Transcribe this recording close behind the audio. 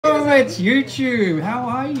it's YouTube. How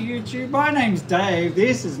are you, YouTube? My name's Dave.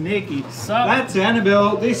 This is Nikki. That's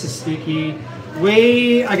Annabelle. This is Sticky.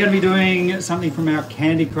 We are going to be doing something from our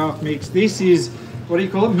Candycraft mix. This is, what do you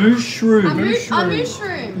call it? Mooshrooms. A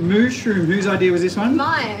mushroom. Mushroom. Whose idea was this one?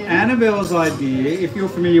 Mine. Annabelle's idea. If you're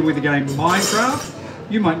familiar with the game Minecraft,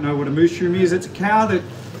 you might know what a mushroom is. It's a cow that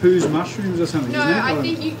poos mushrooms or something. No, isn't it? I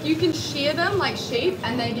think you can shear them like sheep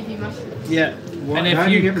and they give you mushrooms. Yeah. What? And How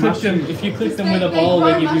do you get mushrooms? if you cook them with a bowl,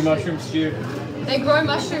 they give you mushroom stew. They grow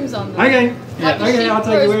mushrooms on them. Okay. Like Okay, I'll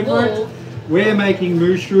take your word for it. wool. We're making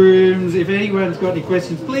mushrooms. If anyone's got any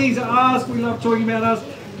questions, please ask. We love talking about us.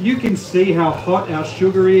 You can see how hot our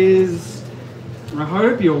sugar is. I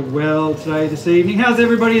hope you're well today, this evening. How's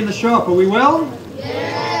everybody in the shop? Are we well?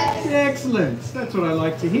 Yes. Excellent. That's what I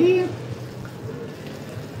like to hear.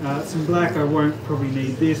 Some black. I won't probably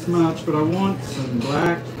need this much, but I want some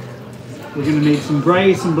black. We're going to need some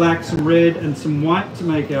grey, some black, some red, and some white to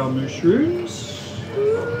make our mushrooms.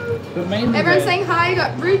 But mainly Everyone's saying hi. You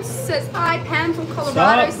got Roots says hi. Pam from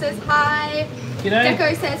Colorado says hi. G'day.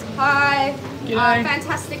 Deco says hi. G'day.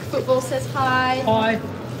 Fantastic Football says hi. Hi.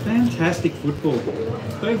 Fantastic football.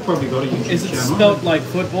 They've probably got a YouTube Is it channel. spelled like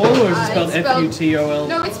football or is it spelled It's spelled- F-U-T-O-L?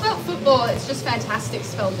 No, it's spelled football. It's just fantastic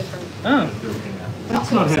spelled different. Oh.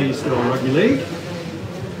 That's not how you spell rugby league.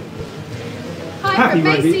 Hi Happy from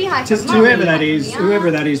Macy. rugby. Hi Just from Molly. whoever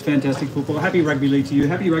that is, fantastic football. Happy rugby league to you.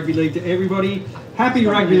 Happy rugby league to everybody. Happy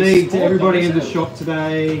rugby league to everybody in the shop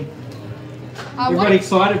today. Everybody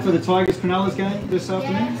excited for the Tigers Cronulla's game this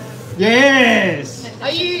afternoon? Yes. Are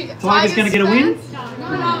you Tigers going to get a win?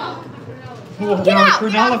 No. You're Get a out!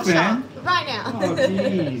 Cronulla fan? Right now. Oh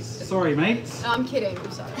jeez. Sorry, mates. No, I'm kidding.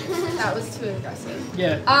 I'm sorry. That was too aggressive.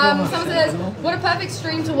 Yeah. Someone says, what a perfect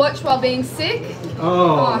stream to watch while being sick.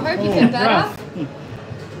 Oh. I hope you get better. rough.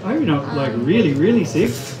 I hope you're not like really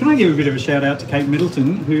sick. Can I give a bit of a shout out to Kate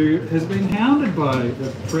Middleton, who has been hounded by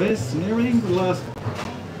the press and everything for the last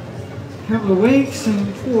couple of weeks,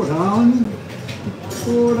 and poor darling.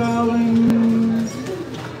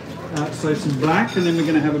 So some black, and then we're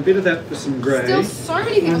going to have a bit of that for some grey. Still so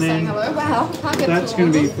many people And saying then hello. Wow. Can't get That's to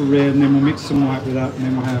going to all be of for red, and then we'll mix some white with that, and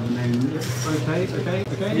then we'll have, and then okay.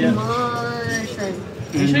 Yeah. them. Mushroom.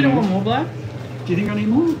 You sure you don't want more black? Do you think I need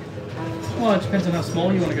more? Well, it depends on how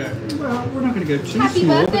small you want to go. Well, we're not going to go too Happy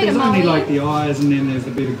small, but birthday there's to only Molly. like the eyes, and then there's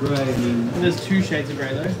a bit of grey, and then And there's two shades of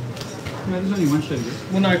grey though. no, there's only one shade of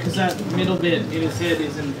it. Well, no, because that middle bit in his head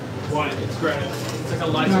isn't white, it's grey. It's like a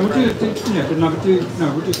lighter No, we'll grey. we'll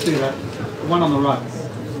just do that. The one on the right.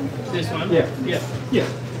 This one? Yeah. Yeah.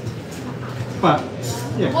 But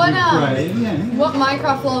yeah, What, grey, yeah. What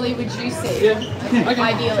Minecraft lolly would you see? Yeah. Okay.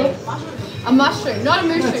 Ideally. A mushroom. Not a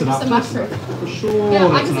mushroom, That's just enough. a mushroom. For sure. Yeah,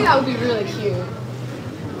 I that's can see enough. that would be really cute.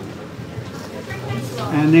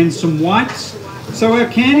 And then some whites. So our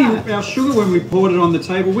candy, our sugar, when we poured it on the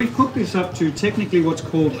table, we cooked this up to technically what's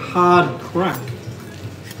called hard crack,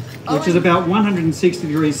 which is about 160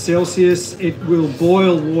 degrees Celsius. It will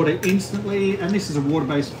boil water instantly, and this is a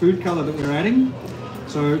water-based food color that we're adding.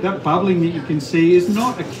 So that bubbling that you can see is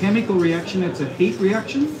not a chemical reaction, it's a heat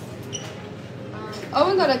reaction.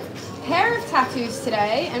 Owen got a pair of tattoos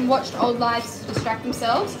today and watched old lives distract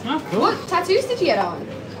themselves. Oh, cool. What tattoos did you get on?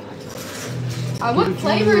 What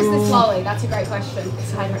flavour is this lolly? That's a great question.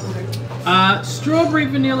 I don't know. Strawberry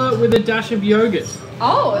vanilla with a dash of yogurt.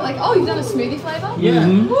 Oh, you've done a smoothie flavour? Yeah.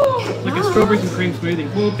 Mhm. Like a strawberries and cream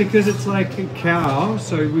smoothie. Well, because it's like a cow,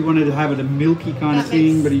 so we wanted to have it a milky kind of That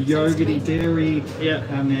thing, makes but a sense to me. yogurty dairy. Yeah.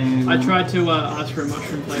 And then I tried to ask for a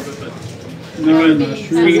mushroom flavour, but no No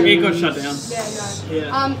mushroom. beans. it got shut down.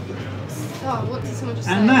 Yeah, no. Yeah. What did someone just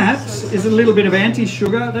say? And that is a little bit of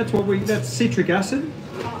anti-sugar. That's citric acid.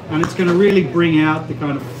 And it's going to really bring out the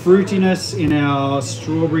kind of fruitiness in our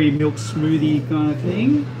strawberry milk smoothie kind of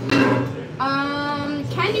thing.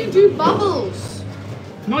 Can you do bubbles?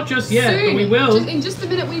 Not just yet, Soon. but we will. In just a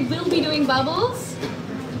minute, we will be doing bubbles.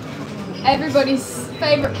 Everybody's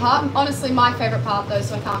favourite part. Honestly, my favourite part though,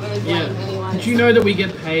 so I can't really blame anyone. Did you know that we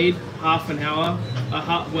get paid half an hour,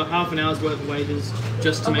 half an hour's worth of wages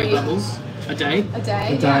just to A make week. bubbles a day? A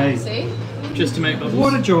day? A day. Yeah, see? Just to make bubbles.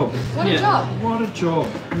 What a job. What a Yeah. job. What a job.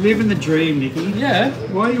 Living the dream, Nikki. Yeah.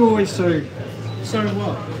 Why are you always so So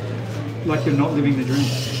what? like you're not living the dream?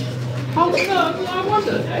 Oh no, I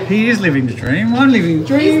wonder. He is living the dream. I'm living the Is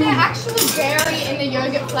dream. there actual dairy in the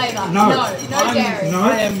yogurt flavour? No. No dairy. No.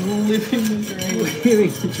 I am living the dream.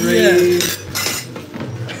 Living the dream.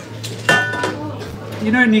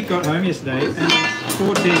 You know, Nick got home yesterday and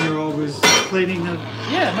 14-year-old was cleaning the...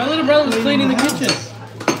 Yeah, my little brother was cleaning the house. kitchen.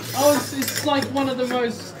 Oh, it's like one of the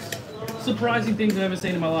most surprising things I've ever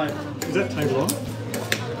seen in my life. Is that table on?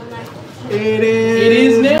 It is. It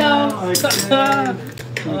is now. Okay.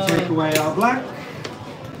 We'll take away our black.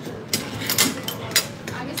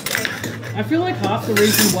 I feel like half the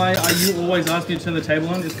reason why you always ask me to turn the table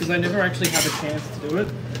on is because I never actually have a chance to do it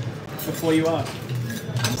before you ask.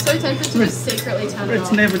 I'm so tempted to just secretly turn it on.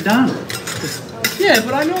 It's never done. Yeah,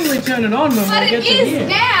 but I normally turn it on when But we get it to is here.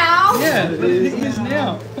 now! Yeah, but it is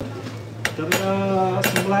now. Da-da-da,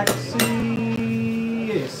 some black sea.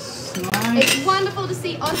 Yes, nice. It's wonderful to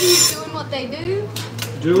see Aussies doing what they do.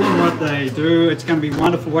 Doing what they do. It's going to be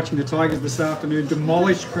wonderful watching the Tigers this afternoon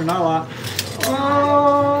demolish Cronulla.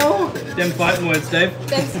 Oh! Them fighting words, Dave.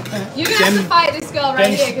 You're going to have to fight this girl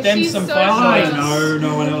right here because she's so I fun. know,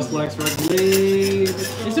 no one else likes rugby.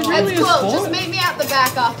 Is it really That's a cool. sport? Just meet me at the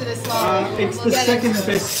back after this one. It's the second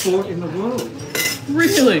best sport in the world.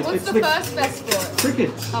 Really? What's the first best sport?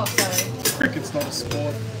 Cricket. Oh, sorry. Cricket's not a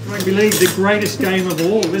sport. Rugby league, the greatest game of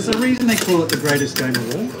all. There's a reason they call it the greatest game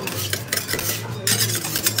of all.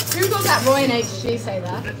 Who got that? Roy and HG say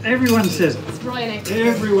that. Everyone says it. It's Roy and HG.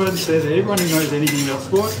 Everyone says it. Everyone who knows anything about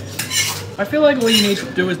sport. I feel like all you need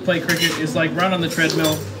to do is play cricket is like run on the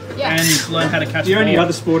treadmill and learn how to catch The the only ball.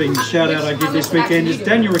 other sporting shout out I give this weekend is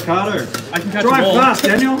Daniel Ricciardo. I can catch Drive the ball. fast,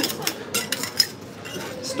 Daniel.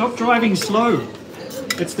 Stop driving slow.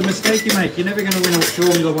 It's the mistake you make. You're never going to win a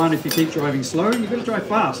Formula One if you keep driving slow. You've got to drive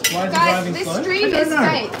fast. Why is he Guys, driving this slow? stream I don't is know.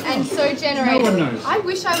 fake and so generated. No one knows. I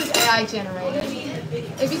wish I was AI generated.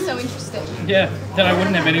 It'd be so interesting. Yeah, then I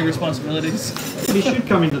wouldn't have any responsibilities. He should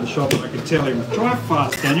come into the shop and I could tell him, drive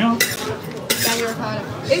fast, Daniel. Daniel Ricciardo.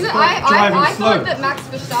 Is it? Driving I slow. thought that Max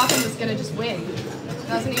Verstappen was going to just win.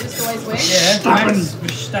 Doesn't he just always win? Yeah,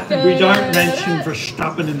 Verstappen. We don't mention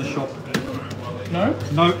Verstappen in the shop. No?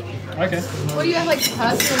 No. Okay. What do you have, like,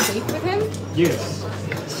 personal beef with him? Yes.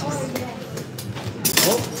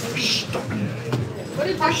 Oh, What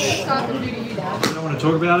did Max Verstappen do to you, Dad? I don't want to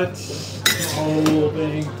talk about it. The whole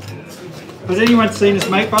thing. Has anyone seen us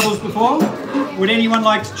make bubbles before? Would anyone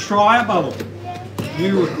like to try a bubble?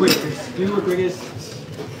 You were quickest. You were quickest.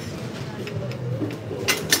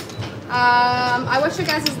 I watched your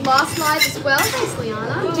guys' last live as well. Thanks,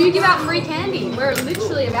 Liana. Do you give out free candy? We're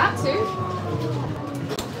literally about to.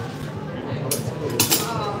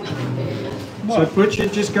 So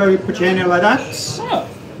put your hand out like that.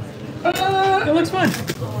 Oh. It looks fun.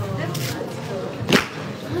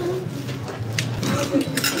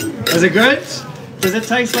 Is it good? Does it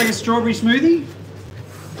taste like a strawberry smoothie?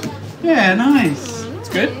 Yeah, nice. It's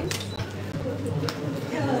good.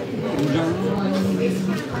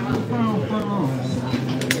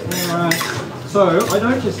 Alright. So I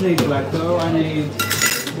don't just need black though, I need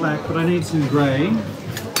black, but I need some grey.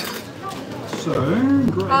 So,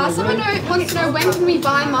 Someone wants to know when can we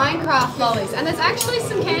buy Minecraft lollies, and there's actually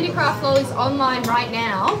some Candycraft lollies online right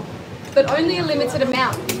now, but only a limited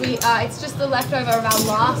amount. It's just the leftover of our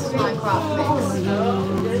last Minecraft mix.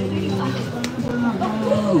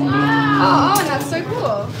 Oh, and that's so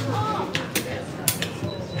cool.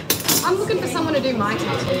 I'm looking for someone to do my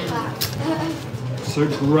tattoo. So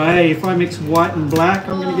grey. If I mix white and black,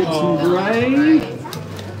 I'm going to get some grey.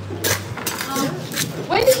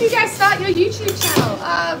 When did you guys start your YouTube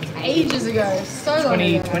channel? Ages ago. So long ago.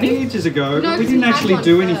 2020? Ages ago, No, but we 'cause didn't we had actually one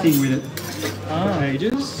do first. anything with it for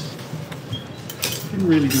ages. Didn't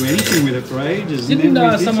really do anything with it for ages. and Didn't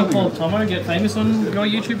then we did someone something called with Tomo get famous on your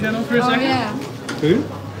YouTube channel for a Oh second? yeah. it. Who?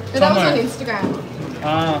 But that was Tomo. on Instagram.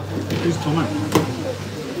 Ah, Who's Tomo?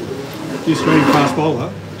 The Australian fast bowler,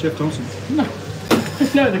 Jeff Thompson. no.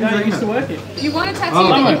 No, the guy who used to work here. You want a tattoo, Oh.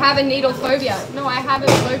 but you Tomo. have a needle phobia. No, I have a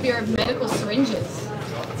phobia of medical syringes.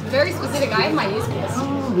 It's very specific. I have my ears pierced.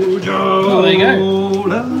 Oh, there you go.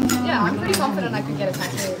 Yeah, I'm pretty confident I could get a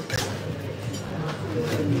tattoo.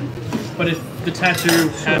 But if the tattoo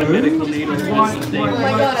had a medical needle, what's the thing? Oh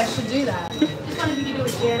my god, I should do that. Just wanted you to do a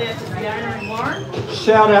shout out to Fiona and Warren.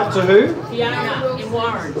 Shout out to who? Fiona and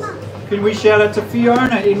Warren. Can we shout out to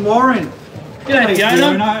Fiona in Warren? G'day, Hey,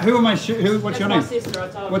 Fiona. Who am I? What's your That's my name? sister, I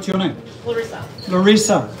told What's your name? Clarissa.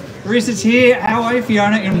 Larissa. Larissa's here. How are you,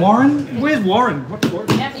 Fiona in Warren? Where's Warren? What's Warren?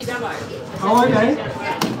 Happy Dubbo. Oh, okay.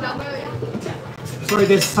 Sorry,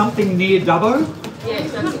 there's something near Dubbo? Yeah,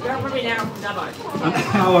 so it's probably an hour from Dubbo. An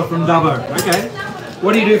hour from Dubbo. Okay.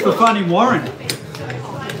 What do you do for fun in Warren?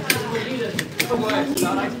 For work, so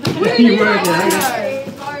I You work there.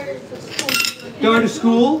 Go to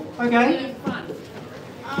school? Okay.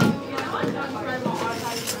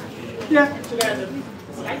 Yeah.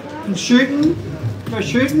 And shooting? Go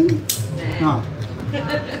shooting? No.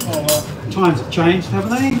 Times have changed,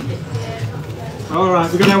 haven't they?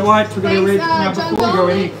 Alright, we've got our white, we've got our red. Now John before we go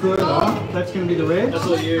any Bowley. further, that's going to be the red. That's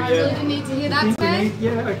all you, I really yeah. didn't need to hear that Think we today. need-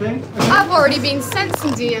 Yeah, okay. I've already been sent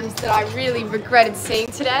some DMs that I really regretted seeing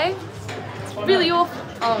today. really awful.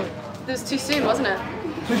 Oh, it was too soon, wasn't it?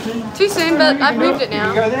 Too soon. Too soon, but I've moved it You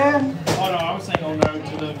now. go there. Oh no, I was saying oh no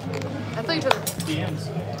to the I thought you took DMs.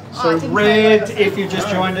 I So didn't Red, say if you've just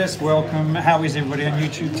joined us, welcome. How is everybody on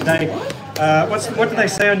YouTube today? What do they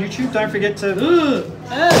say on YouTube? Don't forget to. it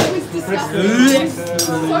was disgusting.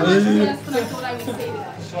 So much worse than I thought I would see today.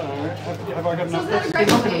 So, have I got enough? is that a We're great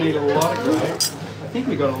not going to thing? need a lot of grey. I think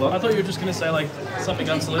we got a I lot. thought you were just gonna say like something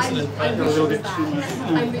unsolicited. I Got a little bit too much.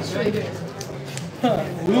 I literally do.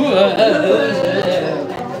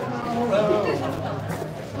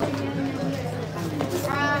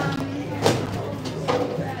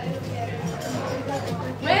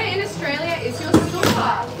 Where in Australia is your store?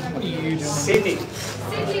 What are you doing? Sydney.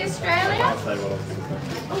 Sydney, Australia?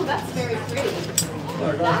 Oh, that's very pretty.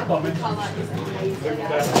 That colour is amazing. I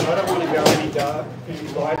don't want to go any dark, any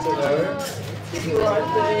lighter though. Right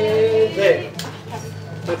there. There.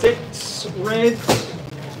 That's it. Red.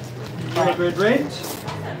 Red, red, red.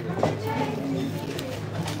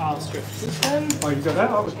 I'll strip this then. Oh, you got that?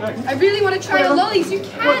 I was back. I really want to try your lollies. You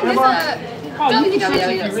can. There's a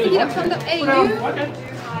www.stickyup.au. Okay.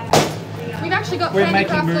 We've actually got We're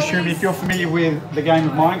making Candycraft Mooshrooms. lollies. If you're familiar with the game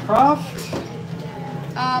of Minecraft,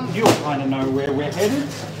 you'll kind of know where we're headed.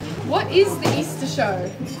 What is the Easter show?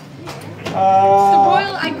 The Uh,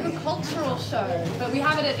 Royal Agricultural Show, but we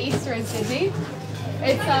have it at Easter in Sydney.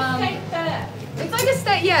 It's it's like a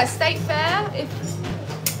state fair. It's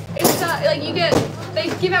like they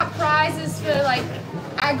give out prizes for like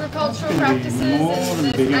agricultural gonna be practices more and than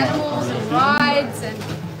there's big enough, animals I and reckon. rides and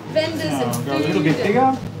vendors and go food. a little bit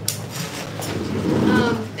bigger.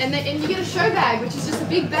 And you get a show bag, which is just a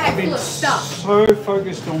big bag I've full been of stuff. so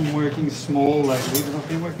focused on working small lately that I've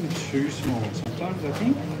been working too small sometimes, I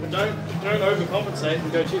think. But don't overcompensate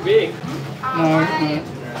and go too big.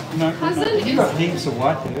 No. Cousin You got heaps of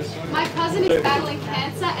white there. My cousin is battling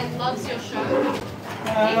cancer and loves your show.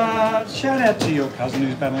 Shout out to your cousin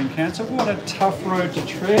who's battling cancer. What a tough road to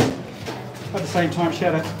tread. At the same time,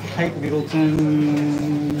 shout out to Kate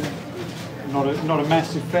Middleton. Not a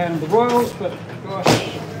massive fan of the Royals, but gosh,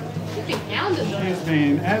 She's been hounded though. she's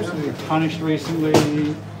been absolutely punished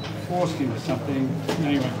recently, forced into something.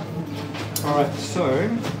 Anyway, all right. So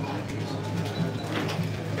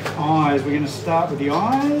eyes. We're going to start with the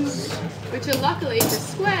eyes, Which are luckily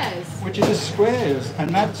just squares. which are just squares, and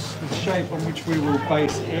that's the shape on which we will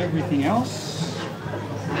base everything else.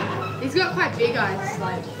 He's got quite big eyes,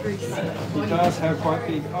 like Bruce. He does have quite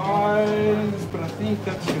big eyes, but I think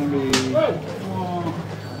that's going to be.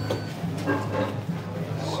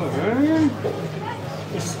 So,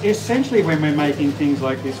 essentially, when we're making things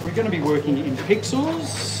like this, we're going to be working in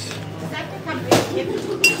pixels.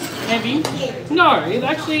 Heavy? No,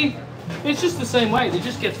 it's just the same way. It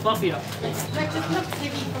just gets fluffier.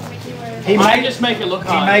 He I just make it look He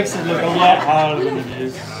hard. makes it look a lot harder than it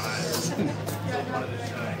is.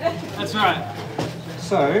 That's right.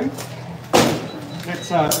 So, let's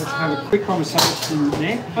have a quick conversation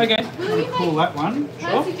there. Okay. I'm going to pull that one.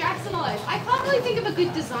 Percy Jackson lollies. I can't really think of a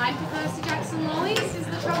good design for Percy Jackson lollies, is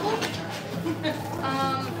the trouble.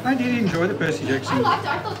 I did enjoy the Percy I Jackson. liked it.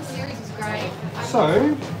 I thought the series was great.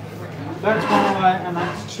 So, that's one eye and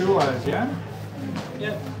that's two eyes, yeah?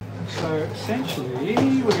 Yeah. So, essentially,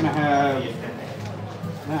 we're going to have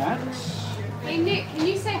that. Hey Nick, can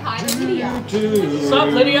you say hi to Lydia? What's up,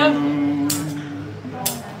 Lydia?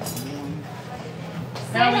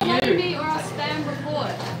 Say How are hello to you? me or I'll spam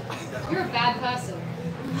report. You're a bad person.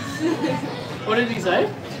 What did he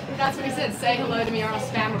say? That's what he said. Say hello to me or I'll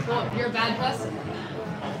spam report. You're a bad person.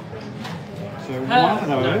 So,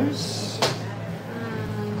 one of those.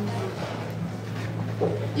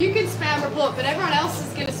 You can spam report, but everyone else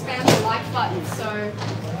is going to spam the like button, so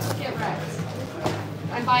get wrecked.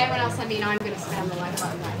 And by everyone else, I mean I'm going to spam the like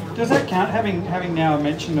button right now. Does that count? Having now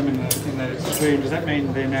mentioned them in the stream, does that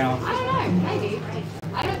mean they're now? I don't know, maybe.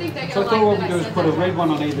 I don't think they're So I going to thought what like we that do I is said put a that. red one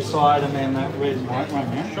on either side and then that red and white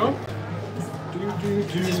one, yeah? Sure.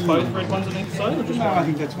 Is both red ones on each side or just No, I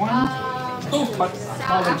think that's one. Cool. But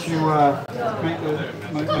I'll let you make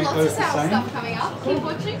We've got those lots of the sour same. stuff coming up. Keep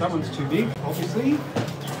watching. That one's too big, obviously. I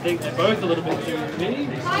think they're both a little bit too big.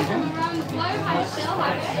 Hi from around the globe. Hi Michelle.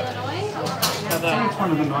 Hi Illinois. How I think that? it's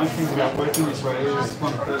one of the nice things about working this way is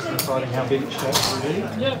one person deciding how big each shape will be.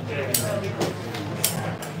 Yeah.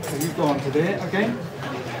 So you've gone to there, okay?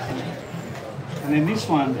 And then this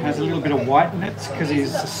one has a little bit of white in it because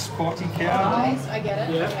he's a spotty cow. Nice, I get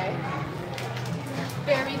it. Yeah. Okay.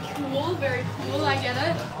 Very cool, I get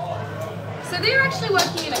it. So they're actually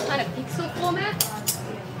working in a kind of pixel format.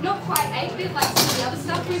 Not quite 8-bit like some of the other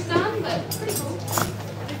stuff we've done, but pretty cool.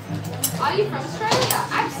 Are you from Australia?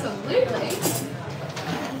 Absolutely.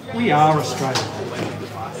 We are Australia.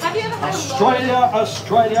 Have you ever had Australia,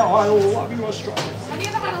 Australia, I love you, Australia. Have you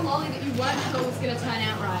ever had a lolly that you weren't sure was going to turn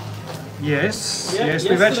out right? Yes, Yeah, yes.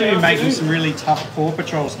 We've actually yesterday been making afternoon. some really tough Paw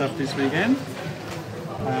Patrol stuff this weekend.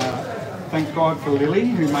 Thank God for Lily,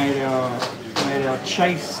 who made our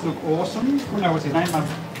Chase look awesome. Oh, no, what's his name?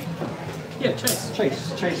 Yeah, Chase.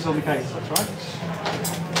 Chase is on the case, that's right.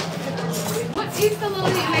 What is the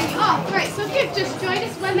lolly that you're making? Oh, great. So if you've just joined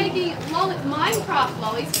us, we're making Minecraft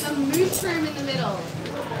lollies with a Moosshroom in the middle.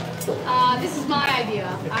 This is my idea.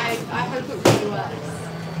 I hope it really works.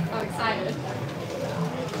 I'm excited.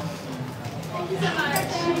 Thank you so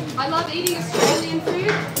much. I love eating Australian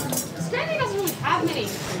food. Australia doesn't really have many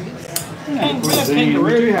foods. We have kangaroo.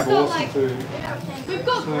 We do have It's not awesome like- food. We've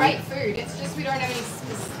got great food. It's just we don't have any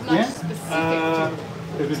much Yeah. specific.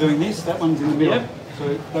 If we're doing this, that one's in the middle. Yep.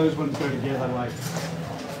 So those ones go together like,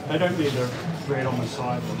 they don't need the bread on the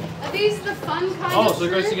side. Are these the fun kind Oh, of so it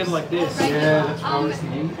goes fruits? together like this. Or regular? Yeah, that's what I was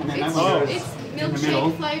thinking. And then that It's, one goes it's in the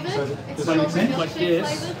middle. milkshake flavoured. So It's does that make strawberry sense? Like milkshake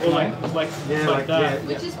this, flavoured. or like Yeah, like that.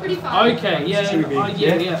 Which is pretty fun. Okay, yeah, It's too big.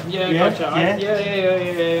 yeah, Yeah. gotcha. Yeah.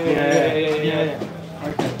 Yeah.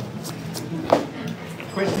 Okay.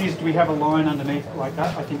 Question is, do we have a line underneath like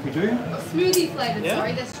that? I think we do. Smoothie flavoured, Yeah.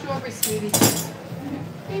 sorry. They're strawberry smoothies.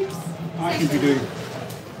 Oops. I think we do.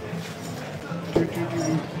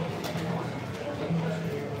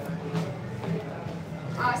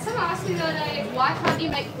 Someone asked me the other day, why can't you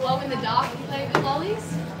make glow-in-the-dark flavoured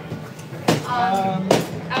lollies?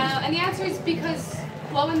 And the answer is because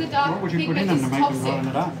glow-in-the-dark What would you put in them to make them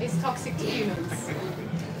glow-in-the-dark? is toxic to humans.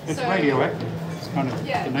 It's So- radioactive. It's kind of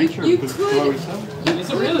Yeah, the nature you of the could- glow itself. You Is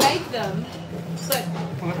it could really? make them, but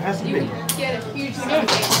Well, it has to you be. would get a huge sunbake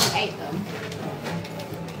if you ate them.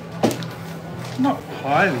 Not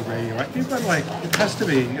highly radioactive, but like it has to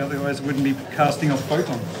be. Otherwise, it wouldn't be casting off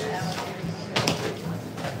photons.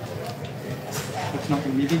 It's not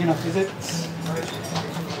going to be big enough, is it?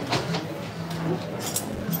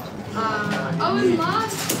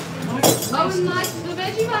 Owen likes the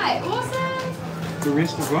Vegemite. Awesome! The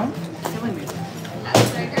wrist as well.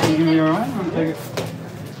 That's so You great. gonna be alright? I'm gonna take it.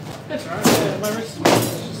 That's right. Yeah, my wrist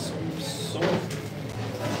is just sore.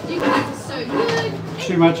 You guys are so good.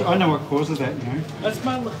 Too much. I know what causes that. You know. That's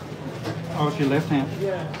my. Oh, it's your left hand.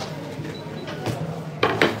 Yeah.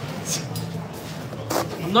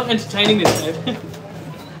 I'm not entertaining this, Dave.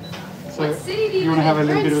 So What city do you you want to have a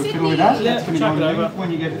live in? little bit We're of in a fiddle with that? Sydney. That's going to chuck go it on you over.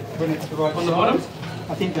 when you get it when it's the right On the size. bottom?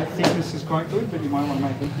 I think that thickness is quite good, but you might want to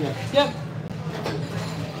make it. Yeah. Yep.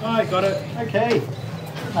 I got it. Okay.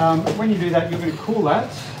 When you do that, you're going to cool that,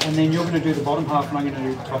 and then you're going to do the bottom half, and I'm going to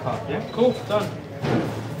do the top half. Yeah. Cool. Done.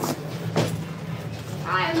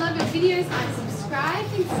 Hi, I love your videos. I'm subscribed.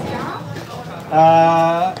 Thanks,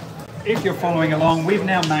 Sarah. If you're following along, we've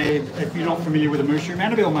now made, if you're not familiar with a mushroom,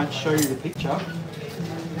 Annabelle might show you the picture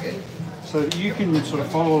so that you can sort of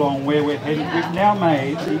follow along where we're headed. We've now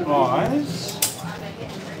made the eyes.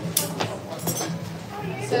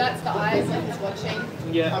 So that's the eyes that he's watching.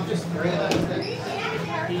 Yeah.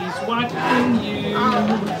 He's watching you.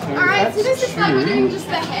 Alright, so this is like we're doing just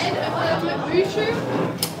the head of the Moo-Chew.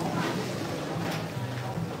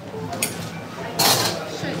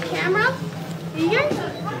 Show the camera. There you go.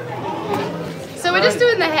 So we're just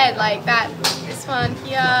doing the head like that. This one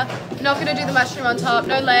here. Not going to do the mushroom on top.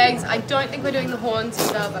 No legs. I don't think we're doing the horns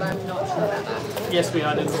either, but I'm not sure about that. Yes, we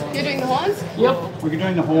are doing. You're doing the horns? Yep. We're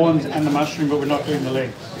doing the horns and the mushroom, but we're not doing the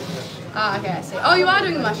legs. Ah, okay, I see. Oh, you are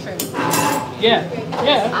doing the mushroom. Yeah.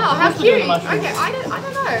 Yeah. Oh, how We're doing cute. the mushroom. Okay, I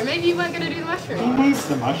don't know. Maybe you weren't going to do the He mushroom. needs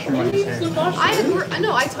the mushroom on his head. I agree.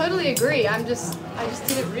 No, I totally agree. I just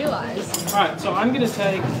didn't realize. Alright, so I'm going to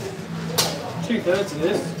take 2/3 of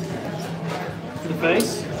this for the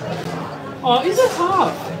face. Oh, is it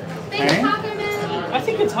half? Thanks, Okay. Taco Man. I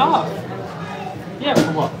think it's half. Yeah.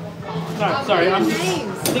 For what? No, sorry, I'm just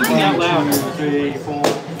Names. thinking out loud. 1, 2, 3, 4.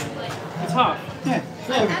 It's half. Yeah.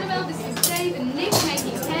 I'm Annabelle, this is Dave and Nick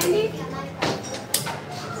making candy.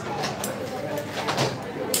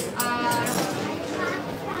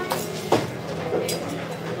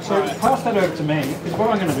 So pass that over to me, because what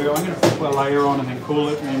I'm going to do, I'm going to put a layer on and then cool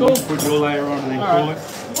it, and then Cool. put your layer on and then cool Alright.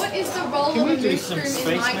 it. What is the role Can of we a do mushroom some in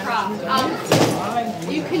space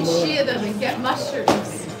Minecraft? You can shear them and get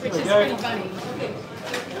mushrooms, which is go. pretty funny.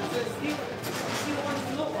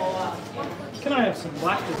 Can I have some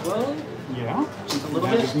black as well? Yeah. You can little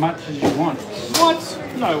have bit. as much as you want. What?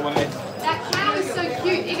 No way. That cow is so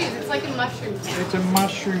cute. It is. It's like a mushroom cow. It's a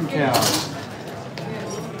mushroom cow.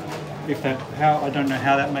 If that, I don't know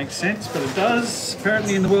how that makes sense, but it does.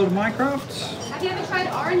 Apparently in the world of Minecraft. Have you ever tried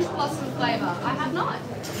orange blossom flavour? I have not.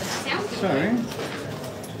 Sounds good.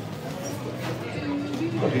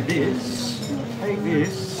 So, I'll do this. Take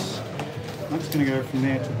this. That's going to go from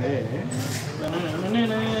there to there. And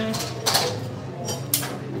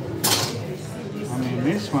then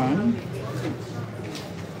this one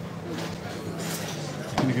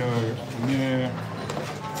is going to go from there.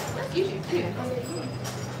 YouTube too.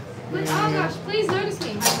 Oh gosh, please notice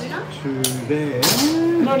me, Luna. To there.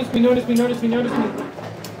 Notice me, notice me, notice me, notice me.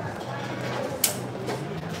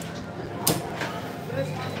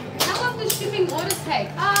 How long does shipping orders take?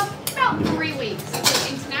 About 3 weeks if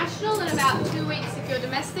you're international and about 2 weeks if you're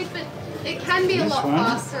domestic, but it can be a lot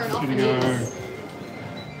faster and often go is.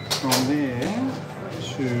 from there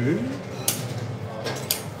to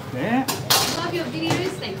there. Love your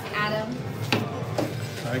videos, thanks Adam.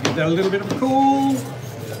 So give that a little bit of a cool.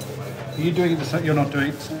 Are you doing it the same? You're not doing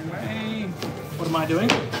it the same way. What am I doing?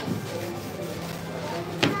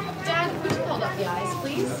 Dad, would you hold up the eyes,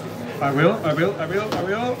 please? I will.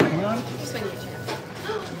 Hang on. Just when you check.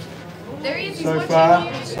 There he is, he's So watching far,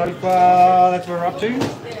 you. that's what we're up to.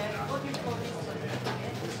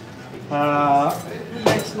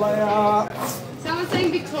 Next layer. Someone's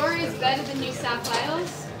saying Victoria is better than New South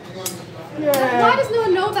Wales. Why Yeah. does no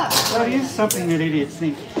one know about that? That is something that idiots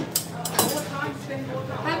think.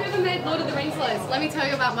 Have you ever made Lord of the Rings loads? Let me tell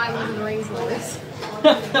you about my Lord of the Rings loads.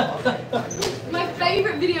 My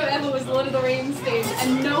favourite video ever was Lord of the Rings theme,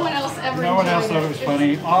 and no one else ever No one else enjoyed thought it was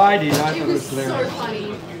funny. I did. I thought It it was was so hilarious.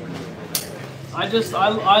 funny.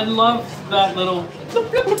 I love that little.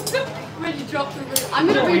 When you drop the ring. I'm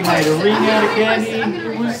gonna We repost made a it. ring I'm out gonna of candy. repost it. I'm gonna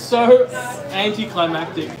It was repost so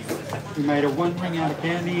anticlimactic. We made a one ring out of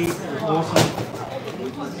candy. It was awesome.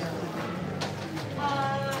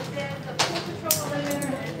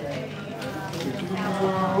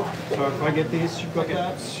 So if I get this, you've got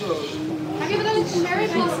that. Have you ever done a cherry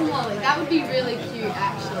blossom lolly? That would be really cute,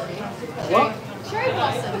 actually. What? Cherry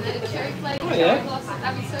blossom, and then a cherry flavored Oh, yeah. cherry blossom.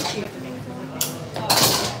 That'd be so cute.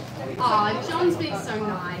 Aw, John's being so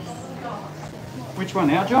nice. Which one,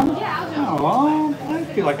 our John? Yeah, our John. Oh, I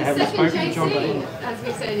feel like I The haven't second spoken to John JC, lately. as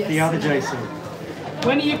we said, yes. The other JC.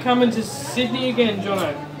 When are you coming to Sydney again,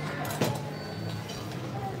 Jono?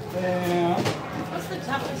 Yeah. What's the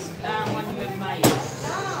toughest one you've made?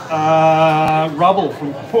 Rubble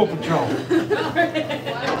from Paw Patrol.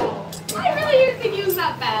 I really didn't think he was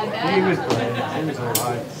that bad, man. He was great. He was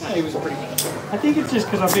alright. Yeah, he was pretty good. I think it's just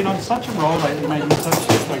because I've been on such a roll lately, making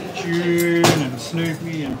such like June and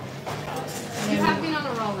Snoopy, and You have been on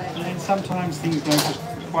a roll lately. then sometimes things don't just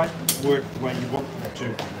quite work the way you want them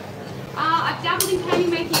to. I've dabbled in candy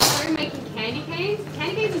making too, making candy canes.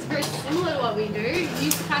 Candy canes is very similar to what we do. We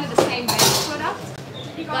use kind of the same base product.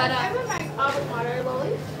 But ever make avocado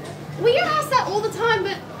lollies? we get asked that all the time,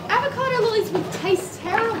 but avocado lollies would taste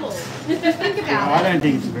terrible. If you think I about it. don't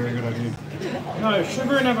think it's a very good idea. No,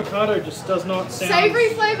 sugar and avocado just does not sound. Savoury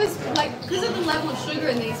flavours, like, because of the level of sugar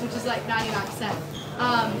in these, which is like 99%,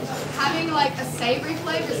 having like a savoury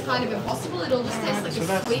flavour is kind of impossible. It'll just taste like So a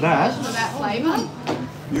that's sweet that. version of that flavour.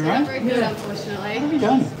 You Not right? very good, What unfortunately. have you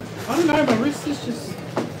done? I don't know, my wrist is just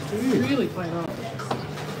really playing up.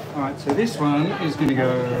 Alright, so this one is going to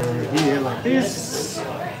go here like this.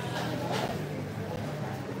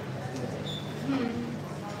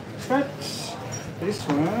 But this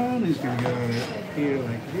one is going to go here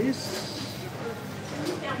like this.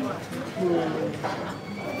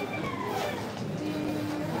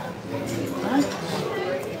 Right.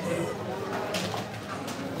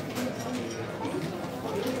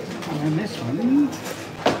 And then this one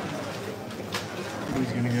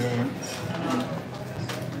is going to go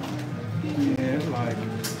here like.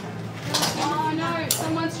 Oh no,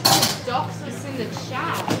 someone's trying to dox us in the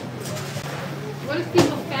chat. What if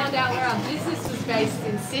people found out where our business was based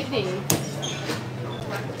in Sydney?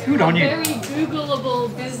 Good on you. Very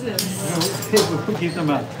Googleable business. We'll give them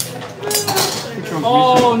a picture on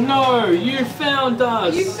Oh no, you found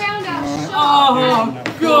us! You found our shop. Oh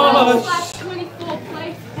gosh! 12/24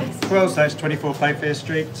 Playfest. 12/24 Playfair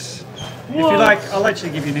Street. If you What? like, I'll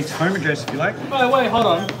actually give you Nick's home address if you like. Wait, hold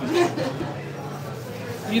on.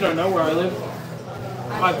 You don't know where I live.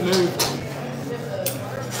 I've moved.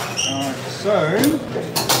 Alright, so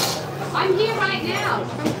I'm here right now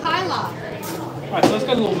from Kyla. Alright, so let's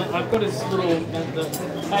go to little. I've got his little.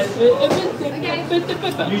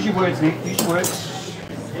 use your words, Nick. Use your words.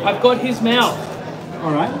 I've got his mouth.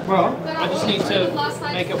 Alright, well, But I just need to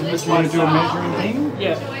make it with want to do a my. measuring thing?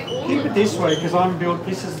 Yeah. Keep it this way because I'm built.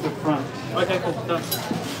 This is the front. Okay, cool. Done.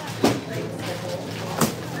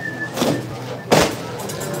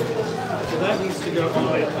 So that needs to go all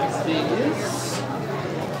the way like this.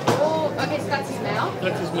 Oh, okay, so that's his mouth.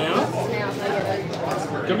 That's his mouth. His mouth, I get it.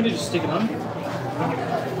 Do you want me to just stick it on?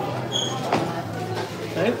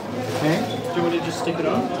 Okay. Okay. Do you want to just stick it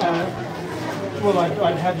on? Well,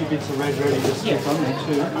 I'd have your bits of red ready to stick on there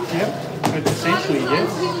too. Yep. But essentially,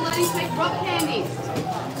 yes. People letting you take rock candy.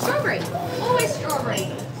 Strawberry. Always strawberry.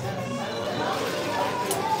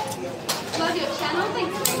 Love your channel.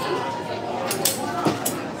 Thanks, Amy.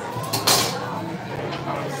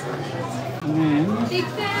 And then Big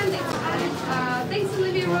fan. Thanks,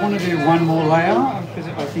 Olivia. I want to do one more layer because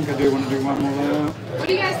I think I do want to do one more layer. What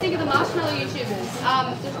do you guys think of the marshmallow YouTubers?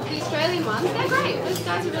 The Australian ones, they're great. Those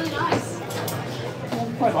guys are really nice. I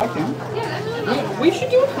quite like them. Yeah, they're really nice. We should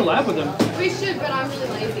do a collab with them. We should, but I'm really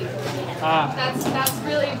lazy. Ah, That's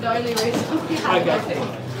really the only reason we have okay. nothing.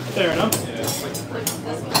 Fair enough.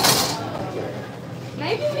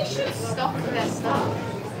 Maybe we should stock their stuff.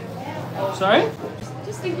 Sorry?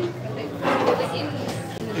 Just thinking, like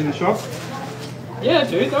In the shop. Yeah,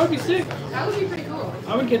 dude, that would be sick. that would be pretty cool.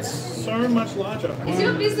 I would get so much larger. Is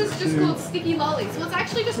your business just called Sticky Lollies? Well, it's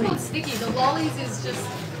actually just called Sticky. The Lollies is just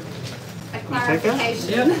a take that? clarification.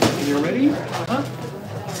 Yeah. You're ready? Huh?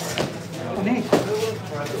 Oh, Nick.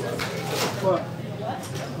 What?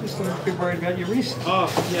 Just a bit worried about your wrist. Oh,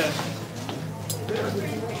 yeah.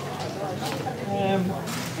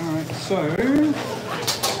 Alright, so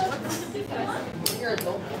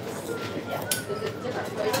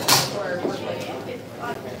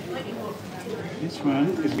this one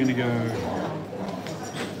is going to go.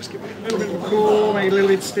 Just give it a little bit of a cool, maybe a little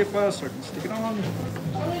bit stiffer so I can stick it on.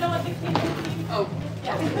 They're not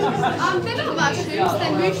mushrooms,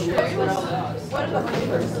 they're mooshrooms. What are the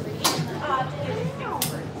mushrooms?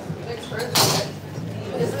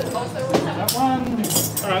 That one.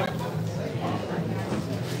 Alright.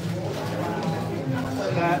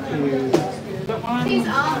 That is that one. These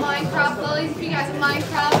are Minecraft lollies. If you guys are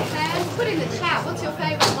Minecraft fans, put in the chat. What's your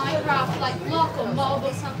favorite Minecraft, like block or mob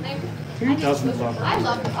or something? Who doesn't love them? I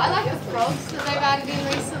love them. I like the frogs that they've added in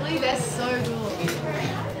recently. They're so cool.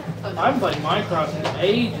 I haven't played Minecraft in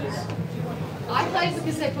ages. I played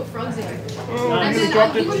because they put frogs in it. Oh, And you then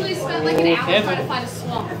dropped I it. usually spent like an hour Careful. trying to find a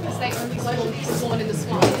swamp because they only spawn in the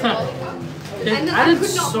swamp. They've And then I added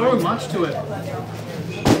could not so find much to it.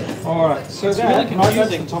 Alright, so really that, right, that's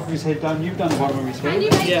confusing. the top of his head done. You've done the bottom of his Can head. you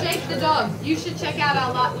make Yeah. Jake the dog? You should check out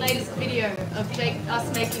our latest video of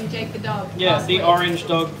us making Jake the dog. Yeah, last the week. orange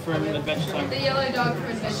dog from Adventure Time. The yellow dog for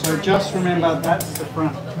Adventure. So just remember that's the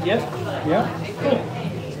front. Yep. Yeah? Cool.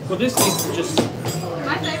 Well, this is just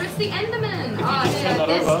My favourite's the Enderman. Oh, just turn yeah, that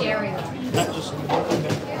they're over. scary. that just.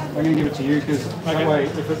 I'm going to give it to you because that Okay. way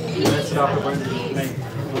if it mess it up it won't be me.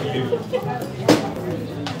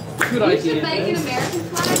 Good We idea. should make an American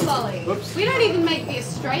flag lolly. Whoops. We don't even make the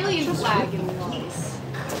Australian flag in the lollies.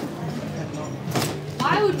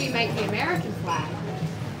 Why would we make the American flag?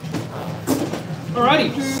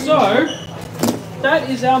 Alrighty, so that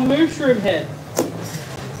is our mushroom head.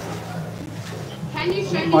 Can you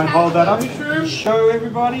show me Might how hold that up. Mushroom. Show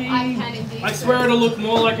everybody. I can indeed. I swear it'll look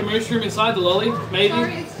more like a mushroom inside the lolly, maybe,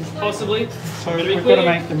 Sorry, it's just like- possibly. So Gonna be we've got to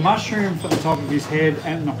clear. make the mushroom for the top of his head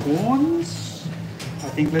and the horns. I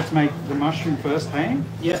think let's make the mushroom first, hey?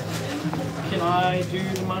 Yep. Can I do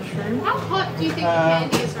the mushroom? How hot do you think the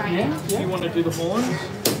candy is right now? Do you want to do the horns?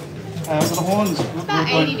 For the horns, It's about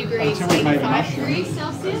 80 degrees, until we've made the 85 mushroom. degrees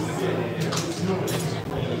Celsius.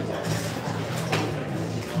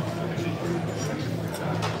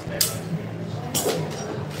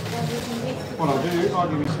 What I'll do, I'll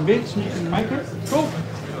give you some bits and you can make it. Cool.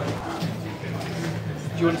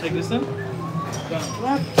 Do you want to take this then?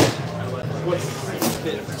 What's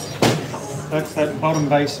this? That's that bottom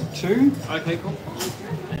base of 2. Okay, cool.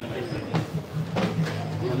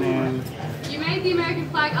 And then You made the American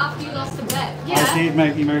flag after you lost the bet. I Yeah. did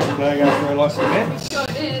make the American flag after I lost the bet. Sure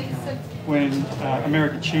did. So When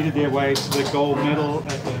America cheated their way to the gold medal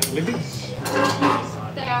at the Olympics.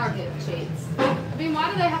 they are a bit of cheats. I mean,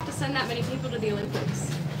 why do they have to send that many people to the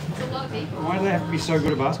Olympics? It's a lot of people. Why do they have to be so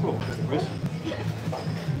good at basketball?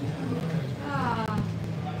 Ah.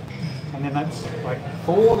 And then that's like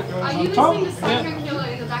 4 that goes Are on you top. listening to Psycho Killer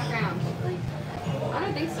in the background? I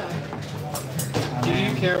don't think so. And Do you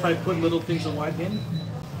then- care if I put little things of white in?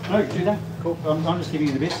 No, do that. Cool. I'm just giving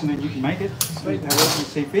you the bits and then you can make it. Sweet. However you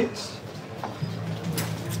see fits.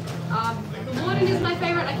 The warden is my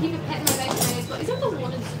favourite. I keep a pet in my basement as well. Isn't the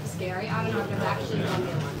warden super scary? I don't know if I've actually done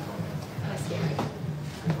that one. They're scary.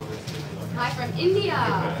 Hi from India.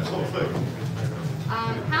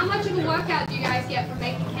 How much of a workout do you guys get from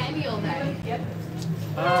making candy all day?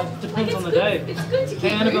 Depends on the good, day. It's good to keep Hey,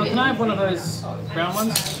 Annabelle, moving. can I have one of those brown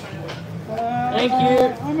ones? Thank you.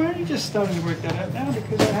 I'm only just starting to work that out now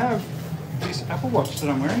because I have this Apple Watch that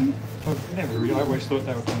I'm wearing. I always thought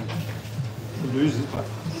they were going to lose it, but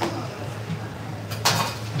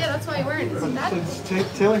Yeah, that's why you're wearing it. Isn't that?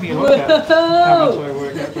 It's telling me a lot about how much I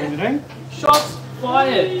work out during the day. Shots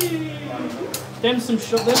fired. Them some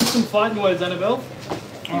fighting words, Annabelle.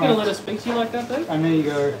 You gonna let us speak to you like that, though? And there you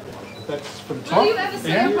go. That's for the top. Will you ever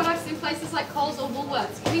sell your products in places like Coles or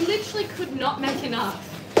Woolworths? We literally could not make enough.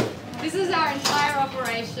 This is our entire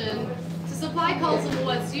operation. To supply Coles and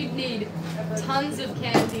Woolworths, you'd need tons of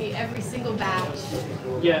candy every single batch.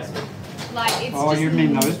 Yes. Like, it's Oh, just you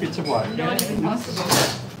mean those bits of white? not even possible.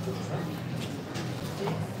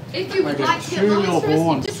 If you would Maybe like to get two little Lola's first,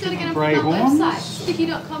 horns, you've just got to get them grey from our horns. website,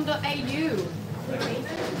 sticky.com.au.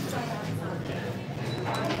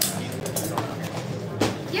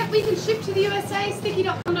 Yep, we can ship to the USA,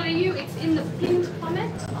 sticky.com.au. It's in the pinned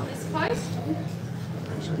comment on this post.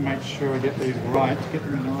 Just make sure I get these right, get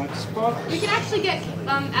them in the right spot. You can actually get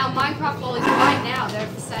our Minecraft lollies right now. They're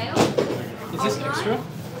for sale. Is this extra?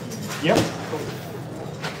 Yep. So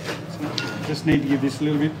just need to give this a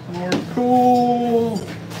little bit more cool.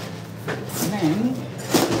 And then,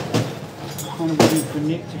 kind of waiting for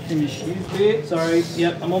Nick to finish his bit. Sorry.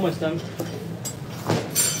 Yep, I'm almost done.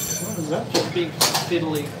 What was that? Just big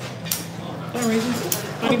fiddly. No reason.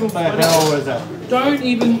 Don't even, What the hell was that? don't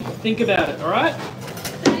even think about it, alright?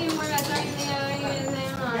 Don't even worry about anything.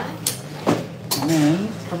 And then, a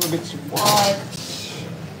couple of bits of white.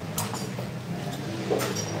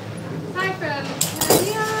 Hi from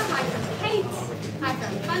Maria. Hi from Kate. Hi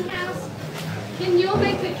from Funhouse. Can you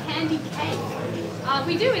make a candy cake?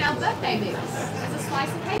 We do in our birthday mix. There's a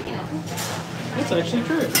slice of cake in it. That's actually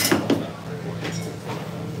true.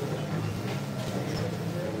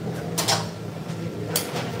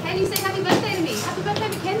 Can you say happy birthday to me? Happy birthday,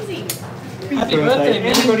 Mackenzie. Happy birthday, man.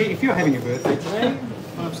 Everybody, if you're having a birthday today,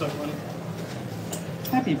 I'm so funny.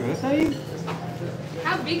 happy birthday.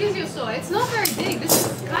 How big is your store? It's not very big. This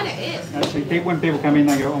is kind of it. Actually, when people come in,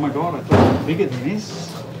 they go, oh my god, I thought it was bigger than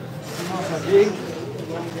this. Not that big.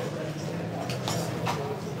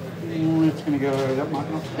 It's going to go, that might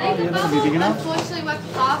not, oh yeah, Make a that'll be big bubble. enough. Unfortunately, we're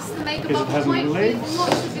past the make a Because it bubble hasn't point. We legs.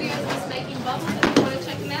 launched the videos of us making bubbles if you want to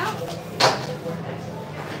check them out.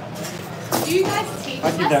 Do you guys teach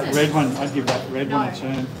I'd give that lessons? red one, I'd give that red one a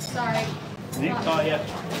turn. Sorry. Nick? Oh, yeah.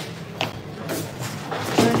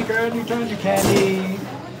 Turn your girl, you turn your candy.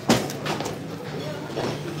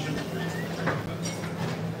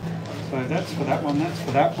 So that's for that one, that's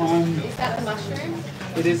for that one. Is that the mushroom?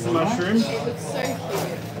 It is the mushroom. It looks so cute.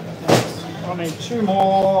 I need two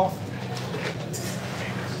more.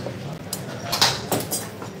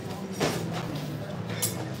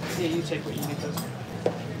 Yeah, you take what you need those.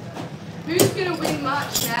 Who's gonna win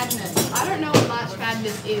March Madness? I don't know what March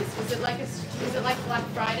Madness is. Is it like Black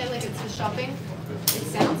Friday, like it's for shopping? It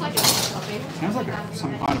sounds like it's for shopping. Sounds like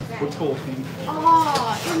some kind of football thing.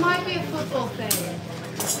 Oh, it might be a football thing.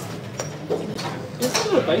 Is this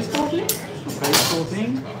a baseball thing? A baseball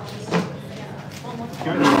thing.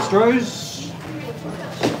 Go to the Astros.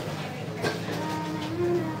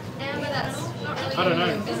 Amber, that's not really I don't any of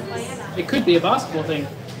know. your business. It could be a basketball thing.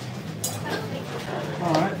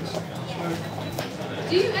 Alright.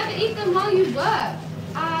 Do you ever eat them while you work?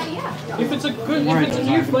 Yeah. If it's a good, Right, if it's a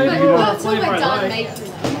new right. flavor But or a not until flavor we're I done like. making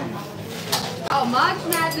them. Oh, March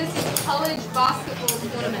Madness is a college basketball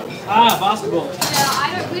tournament. Ah, basketball.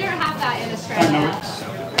 Yeah, we don't have that in I know Australia. it's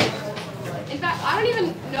In fact, I don't even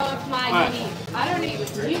know if my Alright. I don't even,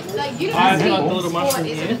 university I've got the little sport mushroom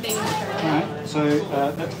isn't here. a thing in Australia. alright, so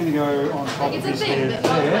that's going to go on top Like, of it's a this thing, there. but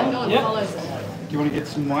no one Yep. follows it. Do you want to get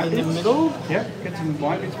some white In the bits? middle. Yep, get some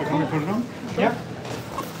white bits before we put it on. Yep.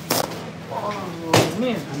 Oh,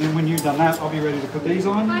 man. And then when you've done that, I'll be ready to put these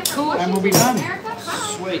on. Hi from And we'll be Washington, done. America.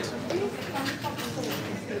 Hi. Sweet.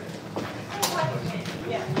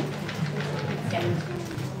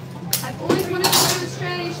 I've always wanted to go to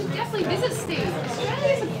Australia. You should definitely visit Steve.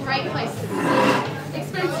 Australia is a great place to visit.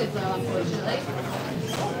 Expensive though, unfortunately.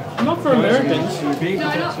 Not for Americans. Too big, No,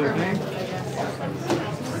 but not that's for okay. America, I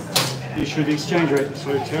guess. You should the exchange rate is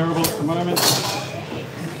so terrible at the moment. So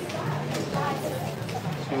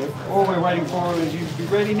all we're waiting for is you to be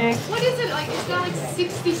ready, Nick. What is it? Like, it's got like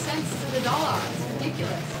 60 cents to the dollar. It's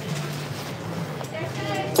ridiculous.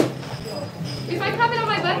 If I come in on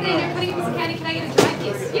my birthday and you're cutting a piece of candy, can I get a dry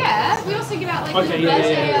piece? Yeah. We also give out like Okay, little yeah,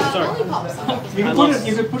 birthday yeah. Sorry. lollipops. You I can lost-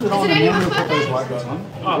 put it on it and then anyone's we'll put those birthday? white bits on.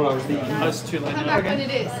 That's what I was thinking. That's too late Come now. back when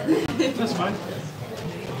it is. That's fine.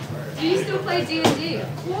 Do you still play D&D? Of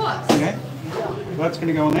course. Okay. That's going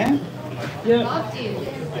to go on there. Yeah. Love D&D.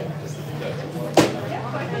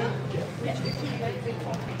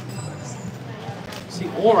 See,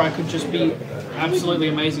 or I could just be absolutely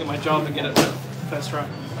amazing at my job and get it first right.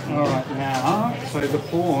 All right, now, so the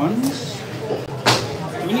pawns.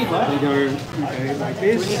 Do We need that. They go okay, like Do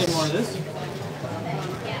we this. need any more of this?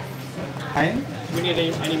 Hey? Do we need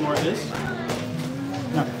any more of this?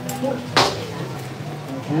 No.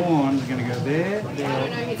 One's going to go there. I don't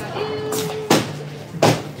know who that is.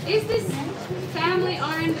 Is this family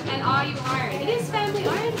owned and are you hiring? It is family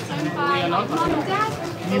owned. It's owned by We are not mom and dad.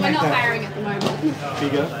 But we're make not that hiring at the moment.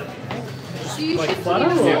 Bigger. So you Like should flatter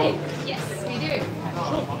give us or- a hint. Yes, we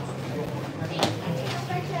do.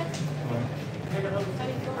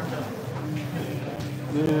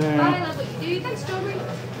 Hi, I Yeah. love what you do. Thanks, Strawberry.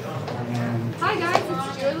 And Hi guys,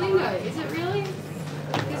 it's Duolingo. Is it really?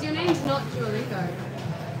 Because your name's not Duolingo.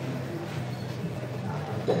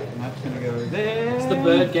 that's going to go there. It's the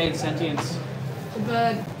bird gained sentience The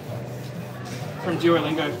bird. from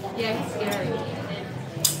Duolingo. Yeah, he's scary.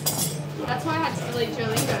 That's why I had to delete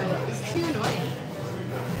Duolingo. It was too annoying.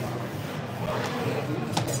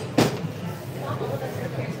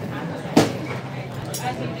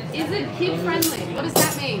 Is it kid friendly? What does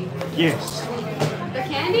that mean? Yes. The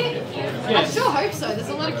candy? I Yes. sure hope so. There's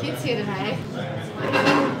a lot of kids here today.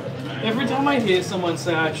 Every time I hear someone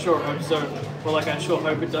say I sure hope so, or like I sure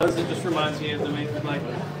hope it does, it just reminds me of the meme of like,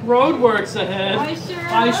 roadworks ahead.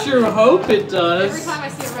 I sure hope it does. Every time I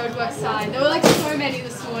see a roadwork sign, there were like so many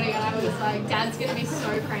this morning, and I was like, Dad's gonna be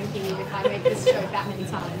so cranky if I make this joke that many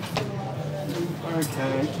times.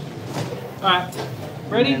 Okay. Alright,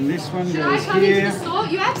 ready? And this one Should I goes come into here. the store?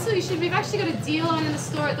 You absolutely should. We've actually got a deal on in the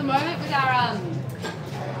store at the moment with our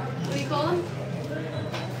what do you call them?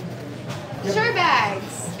 Show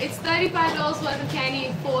bags. It's $35 worth of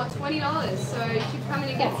candy for $20, so you should come in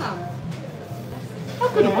and get some. How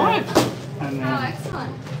good am I? And Oh, then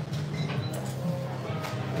excellent.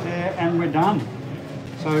 there, and we're done.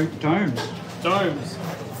 So domes. Domes.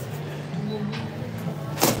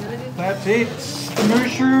 That's it. The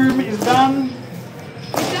mushroom is done.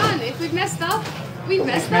 We're done. If we've messed up, we've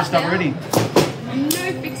messed Messed up up now. already.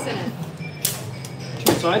 No fixing it.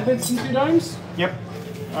 2 side bits and 2 domes? Yep.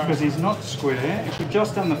 Because he's not square. If we've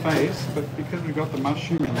just done the face, but because we've got the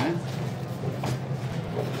mushroom in there.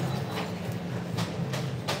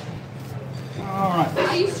 Alright.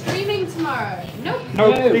 Are you streaming tomorrow? Nope.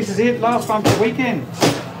 Nope, No. this is it. Last one for the weekend.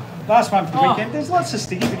 Last one for the Oh. weekend. There's lots of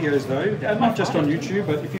sticky videos though, not just on YouTube,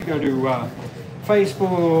 but if you go to Facebook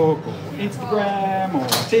or Instagram or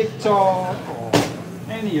TikTok or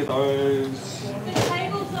any of those. The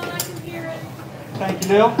table's on, I can hear it. Thank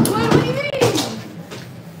you, Lil.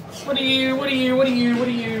 What do you mean? What are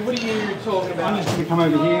you talking I'm about? just going to come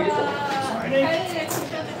over here.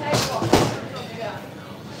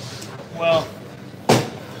 Well,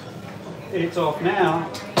 It's off now.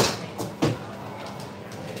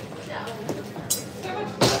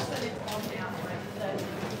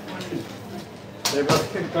 They're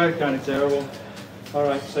both kind of terrible. All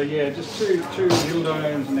right, so yeah, just two little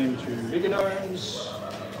domes and then 2 bigger domes.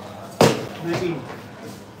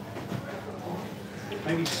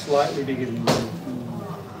 Maybe slightly bigger than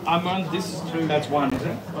I'm on, this is 2. that's 1, is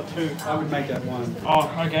it? Or 2. I would make that 1.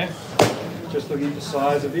 Oh, okay. Just looking at the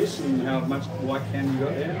size of this and how much white candy you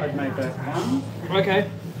got there, I'd make that 1. Okay.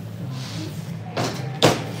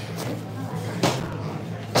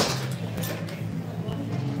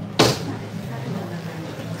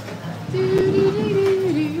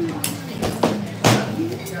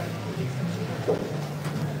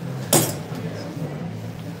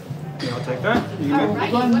 Yeah, I'll take that. You can make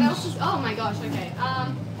Alrighty, ones. what else is, oh my gosh, okay.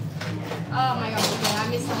 Oh my gosh, okay, I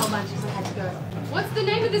missed a whole bunch because I had to go. What's the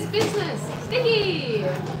name of this business? Sticky!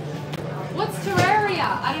 What's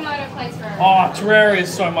Terraria? I don't know, I don't play Terraria. Oh, Terraria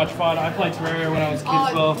is so much fun. I played Terraria when I was a kid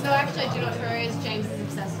as well. No, actually I do not. Terraria is James is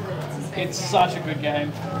obsessed with it. It's his favorite It's game. such a good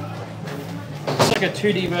game. It's like a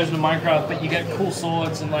 2D version of Minecraft, but you get cool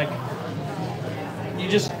swords and like you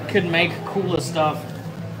just can make cooler stuff.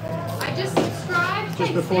 I just subscribed.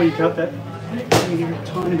 Just before you cut that, let me give you a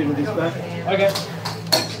tiny bit of this back. Okay.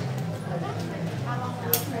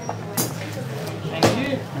 Thank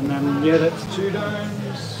you. And then, yeah, that's 2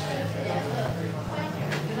 domes.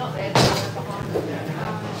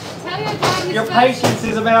 Tell your dad his Your first, patience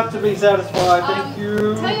is about to be satisfied. Thank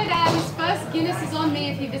you. Tell your dad his first Guinness is on me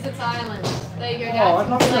if he visits Ireland. There you go, Dad. Oh, I'd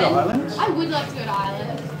love to go to Glenn, Ireland. I would love to go to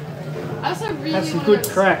Ireland. I also really Have some want good to.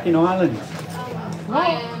 crack in Ireland. I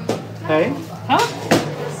am. Hey? Huh?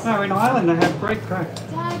 No, in Ireland they have great crack.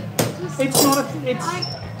 Dad, just. It's not a. It's.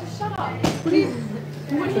 Just shut up. What do you mean?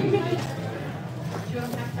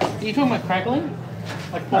 Are you talking about crackling?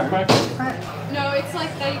 Like pork crackling? No, it's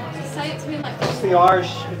like they say it to me like. It's the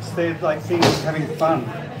Irish. It's the like thing of having fun.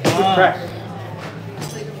 Good Ah. crack.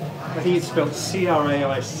 I think it's spelled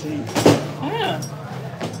CRAIC. Yeah.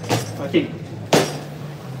 I think.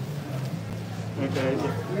 Okay,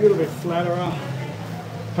 a little bit flatter.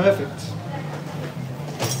 Perfect.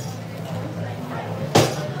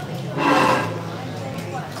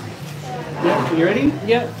 Yep, you ready?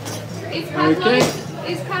 Yep.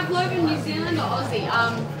 Is pavlova New Zealand or Aussie?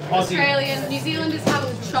 Australian. New Zealanders have it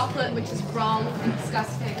with chocolate, which is wrong and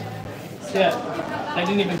disgusting. Yeah. They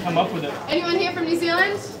didn't even come up with it. Anyone here from New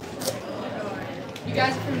Zealand? You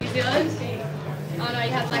guys are from New Zealand? Oh no, you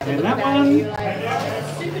had like a And look that at one. you like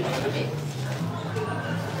super trippy.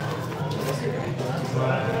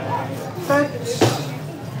 Perfect.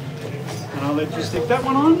 And I'll let you stick that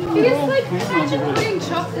one on. It is like Okay, imagine putting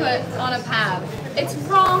chocolate on a pav. It's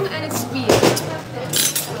wrong and it's weird.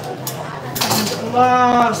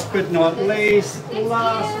 Last but not least,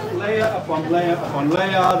 last layer upon layer upon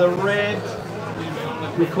layer, the red.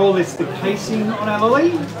 We call this the casing on our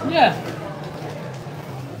lolly. Yeah.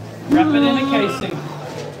 Wrap it in a casing.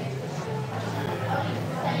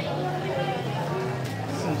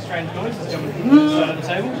 Some strange noises coming from the side of the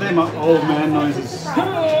table. They're my old man noises.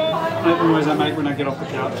 Like the noise I make when I get off the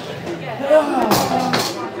couch.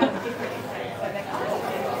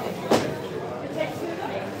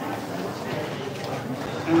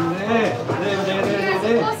 And there. You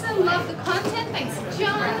guys also love the content. Thanks,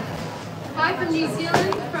 John. Hi from New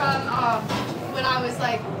Zealand from when I was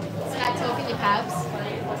like smack talking your pavs.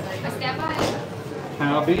 I stand by it.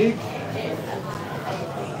 How big?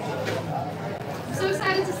 I'm so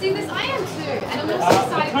excited to see this. I am too. And I'm also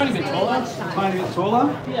excited tiny to bit see it at taller. lunchtime. Tiny bit taller.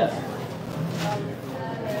 Yeah.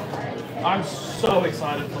 I'm so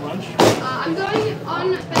excited for lunch. I'm going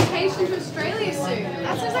on vacation to Australia soon.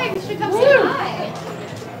 That's so exciting. You should come say hi.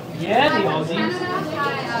 Yeah, Hi the from Aussies. Canada. Hi,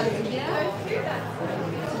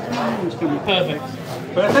 yeah. It's gonna be Perfect.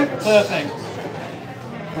 perfect. Perfect.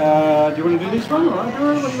 Do you want to do this one or I do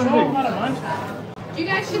it? What do you Oh, I want don't mind. Do you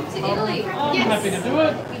guys ship to Italy? I'm Yes. happy to do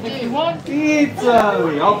it if you want. to do?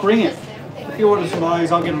 Italy. I'll bring it. If you order some of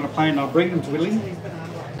those, I'll get on a plane and I'll bring them to Italy.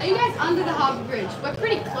 Are you guys under the harbour bridge? We're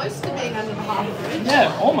pretty close to being under the harbour bridge.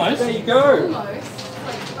 Yeah, almost. There you go. Almost. It's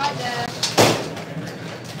like right there.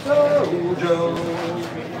 Joe.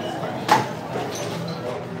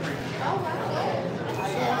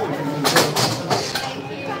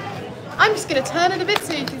 I'm just going to turn it a bit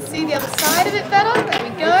so you can see the other side of it better. There we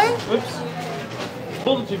go. Whoops.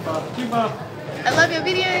 Pulled it too far. Too far. I love your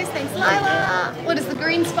videos. Thanks, Lila. What does the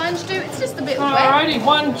green sponge do? It's just a bit wet. Alrighty,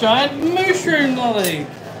 one giant mushroom lolly.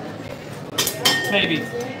 Maybe.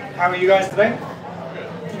 How are you guys today?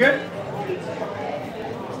 You good?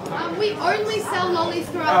 We only sell lollies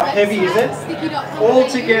through our How website. heavy is it? Sticky.com.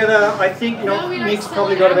 Altogether, I think No, we don't Nick's sell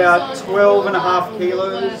probably it got about Amazon 12 and a or half Walmart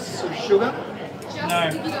kilos of sugar Just No.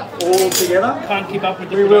 Sticky.com. all together. Can't keep up with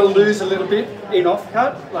the We will production. lose a little bit in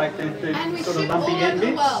off-cut, like the And we sort of ship all lumpy over end the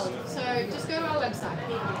bits. world. So just go to our website.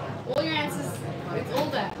 All your answers, it's all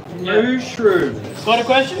there. Yeah. Mooshrooms. Got a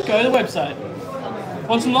question? Go to the website.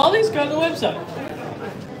 Want some lollies? Go to the website.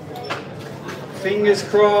 Fingers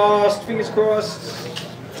crossed, fingers crossed.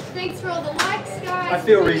 Thanks for all the likes, guys. I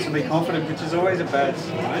feel Really reasonably appreciate confident, it. which is always a bad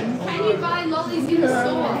sign. Can you buy lollies in the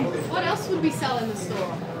store? What else would we sell in the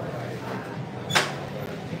store?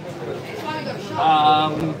 That's why we got a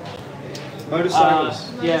shop.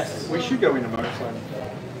 Motorcycles. Yes. We should go into motorcycles.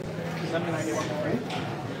 Let me know you want one.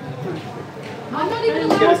 I'm not even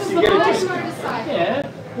allowed get a- to you get a buy a discount. motorcycle. Yeah.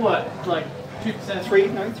 What? Like 2%?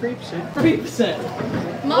 3%. 3%.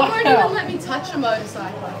 Mum won't Wow. even let me touch a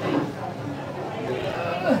motorcycle, I think.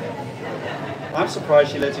 I'm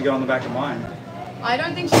surprised she lets you go on the back of mine. I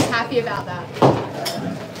don't think she's happy about that.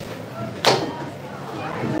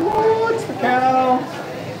 What's the cow?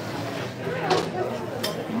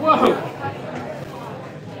 Whoa.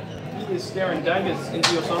 He is staring daggers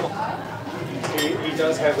into your soul. He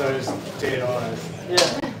does have those dead eyes.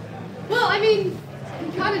 Yeah. Well, I mean,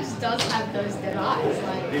 he kind of just does have those dead eyes.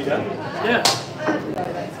 Like, He does. Yeah.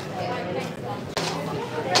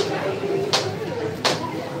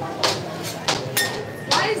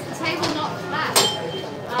 why is the table not flat?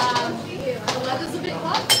 The leather's a bit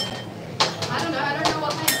hot. I don't know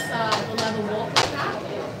what makes the leather walk like that.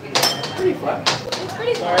 Pretty flat. It's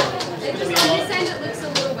pretty flat. It's just on this end it looks a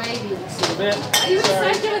little wavy. A bit. Are you in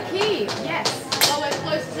circular key? Yes. Oh, we're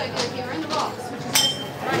close to circular key. We're in the box, which is just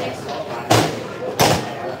right next to it.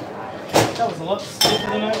 That was a lot stiffer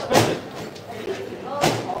than I expected.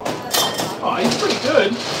 Oh, he's pretty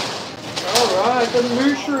good. Alright, the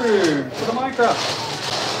Mooshrooms for the Minecraft.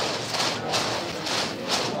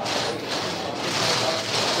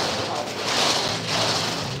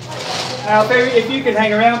 Now, if you can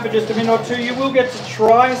hang around for just a minute or two, you will get to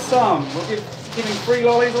try some. We'll giving free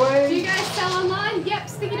lollies Do you away. guys sell online? Yep,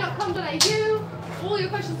 sticky.com.au. All your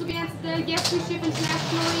questions will be answered there. Yes, we ship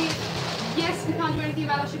internationally. Yes, we can't do anything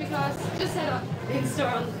about our shipping costs. Just head on in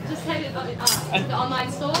store. Just head it on to the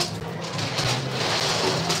online store.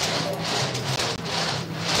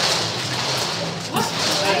 What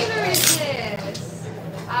flavor is this?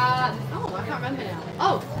 Oh, I can't remember now.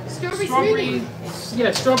 Oh, strawberry smoothie.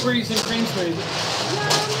 Yeah, strawberries and cream smoothie.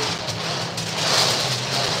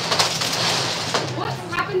 What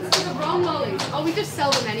happens to the wrong lollies? Oh, we just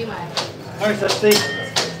sell them anyway. Oh, so see.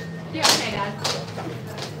 Yeah, okay, Dad.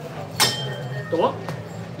 The what?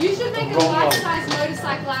 You should make a life-size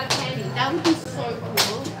motorcycle out of candy. That would be so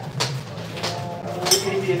cool.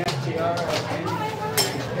 Indian FTR.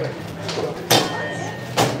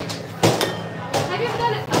 Have you ever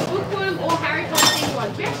done a bookworm or Harry Potter themed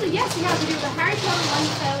one? We actually, yes, we have. We do the Harry Potter one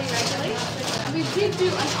fairly regularly. And we did do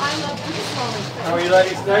an I Love Books one. How are you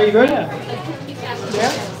ladies today? You good?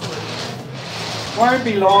 Yeah. Won't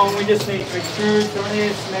be long, we just need to extrude some of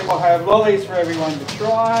this and then we'll have lollies for everyone to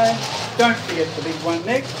try. Don't forget the big one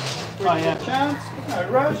next. Oh yeah. Chance, no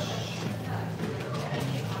rush.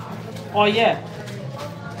 Oh yeah.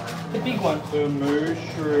 The big one. The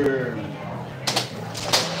mushroom.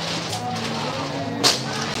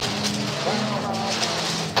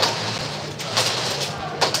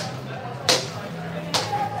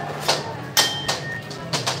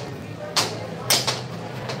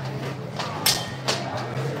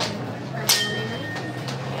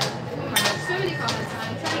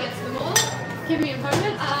 Give me a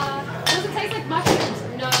moment. Does it taste like mushrooms?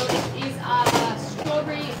 No, it is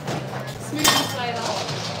strawberry smoothie flavor.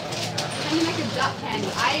 Can you make a duck candy?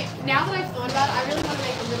 Now that I've thought about it, I really want to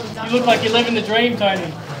make a little duck. You look like you're living the dream,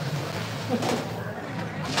 Tony.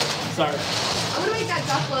 Sorry. I want to make that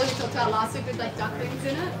duck logo we talked about last week with like duck things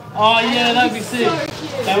in it. Oh yeah, that'd be sick. So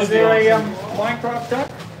cute. That would Is be there awesome. a Minecraft duck?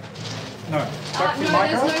 No. No, Ducks in there's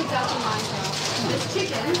Minecraft? no duck in Minecraft. There's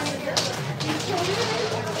chickens.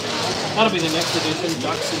 That'll be the next edition,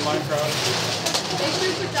 ducks in Minecraft. They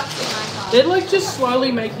should put ducks in Minecraft. They're like just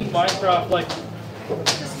slowly making Minecraft like,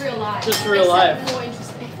 Just real life. Just real Except life. more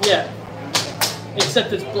interesting. yeah.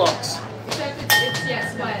 Except it's blocks. Except it's yeah,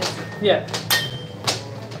 squares. Yeah.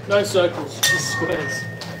 No circles, just squares.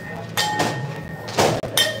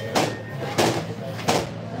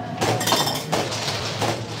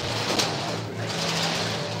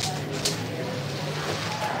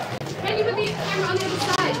 Can you put the camera on the other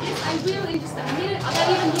side? Yes, I will in just a minute. I'm not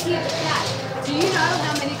even looking at the chat. Do you know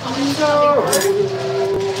how many comments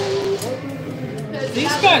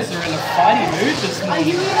These guys are in a fighty mood this Are morning.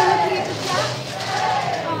 you even looking at the chat?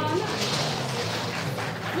 Oh, no.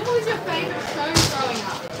 What was your favourite show growing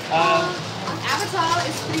up? Avatar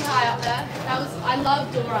is pretty high up there. I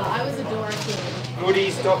love Dora. I was a Dora kid.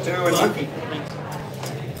 Goodies, Doctor Who and Monkey.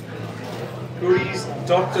 Goodies,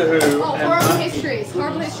 Doctor Who Oh, and Horrible Monkey. Histories.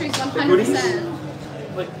 Horrible Histories, goodies?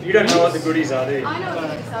 100%. Like, You don't know what the goodies are, do you? I know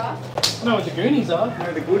what these are. No, what the Goonies are.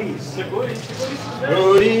 No, the goodies. The goodies. The goodies are better.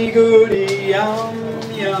 Goody, goody,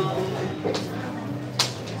 yum, yum.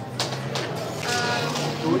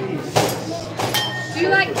 Goodies. Do you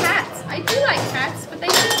like cats? I do like cats, but they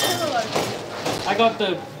do kill a lot of things. I got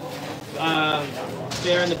the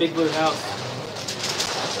Bear in the Big Blue House.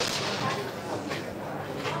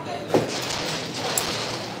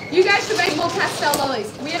 You guys should make more pastel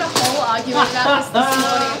lollies. We had a whole argument about this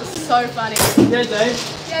morning. It was so funny. Yeah, Dave.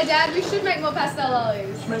 Yeah, Dad, we should make more pastel lollies.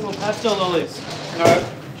 Let's make more pastel lollies. No, Did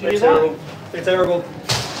you they're do terrible. They're terrible.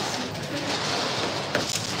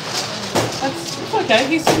 It's okay.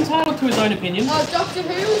 He's entitled to his own opinion. Oh, Doctor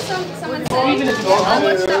Who, someone Oh, saying even if that. it's Yeah, I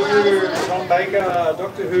watched that when I was Doctor Who, little. Tom Baker,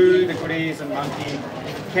 Doctor Who, The Goodies and Monkey,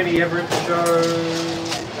 Kenny Everett Show.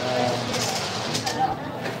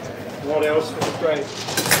 What else was great?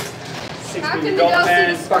 Six How Million can the Dollar girl see Man,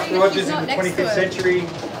 the Buck screen if Rogers she's in not the next to 25th it? century,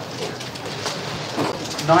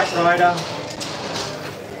 Knight Rider.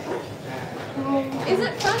 Is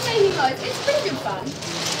it fun making those? It's pretty good fun.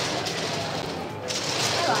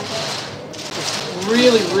 I like it. It's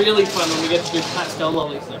really, really fun when we get to do pastel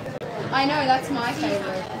lollies though. I know, that's my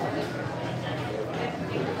favourite.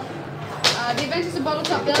 The Adventures of Bottle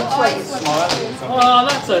Top Bill. Looks Oh, like I he's used to smiling watch or those. something. Oh,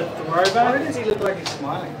 that's a Why throwback. does he look like he's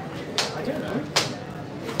smiling? I don't know.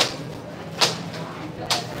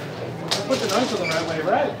 I put the nose on the right way,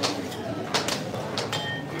 right?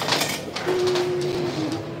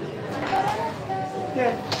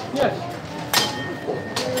 Yeah. Yes.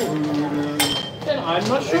 Then I'm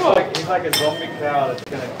not He's sure. like a zombie cow that's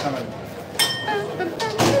gonna come and.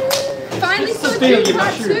 Finally Just to saw steal Doom your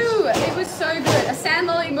Part mushrooms. 2. It was so good. A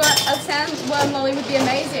sandworm lolly would be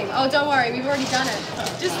amazing. Oh, don't worry, we've already done it.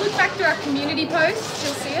 Just look back to our community post.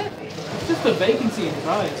 You'll see it. It's just a vacancy in his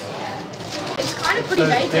eyes. It's kind of pretty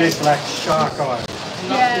bacon. There's like shark eye.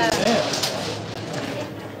 Yeah.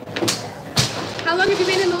 How long have you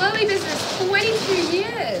been in the lolly business? 22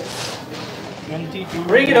 years.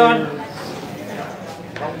 Bring it on.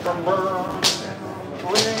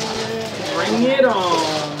 Bring it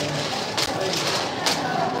on.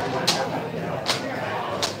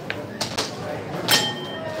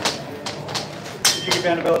 Did you give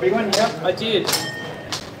Annabelle a big one? Yeah. I did.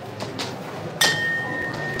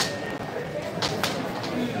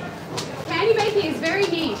 Candy baking is very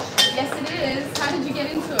niche. Yes, it is. How did you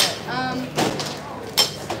get into it?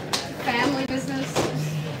 Family business.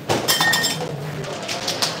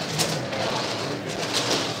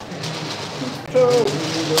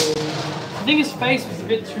 I think his face was a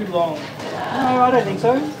bit too long. No, I don't think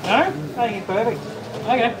so. No? I think he's perfect.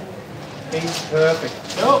 Okay. He's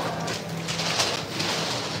perfect. Nope.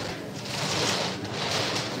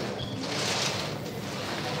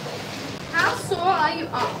 How sore are your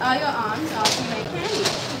arms after you make candy?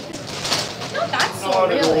 Not that sore,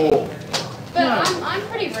 Not at really. all. But No. I'm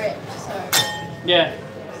pretty ripped, so Yeah.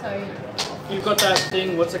 You've got that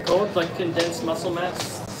thing, what's it called? Like condensed muscle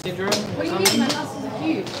mass syndrome? Or What do you something? mean my muscles are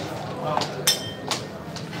huge? Oh.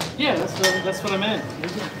 Yeah, that's what I meant.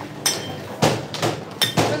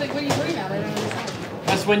 What are you talking about? I don't understand.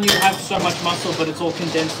 That's when you have so much muscle, but it's all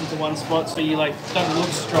condensed into one spot, so you like don't look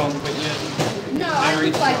strong, but you're No, I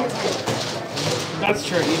very look like strong. it's That's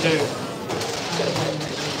true, you do.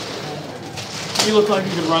 You look like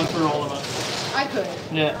you could run through all of us. I could.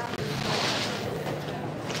 Yeah.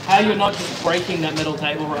 How you're not just breaking that metal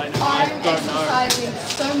table right now, I I'm don't know. exercising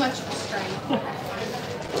so much strength.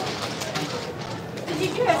 Did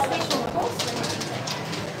you do a special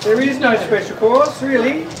course? There is no special course,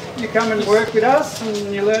 really. You come and work with us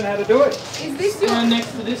and you learn how to do it. Is this Stand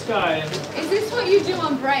next to this guy and Is this what you do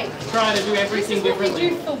on break? try to do This everything is what we differently.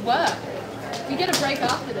 do for work. We get a break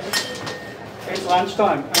after this. It's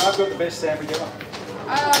lunchtime and I've got the best sandwich ever.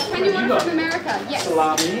 Can you order from America? Yes.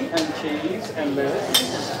 Salami and cheese and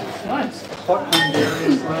lettuce. Nice. Hot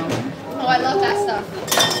Hungarian salami. Oh, I love that stuff.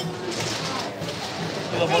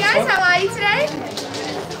 Hey guys, how are you today?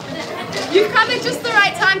 You've come at just the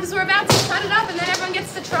right time because we're about to cut it up and then everyone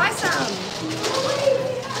gets to try some.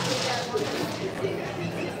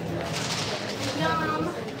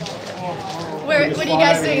 What are you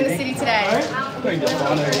guys doing in the city today? Going to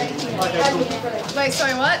Bono. Wait,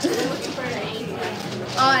 sorry, what?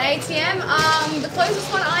 Oh, an ATM. The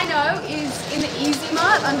closest one I know is in the Easy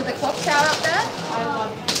Mart under the clock tower up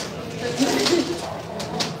there.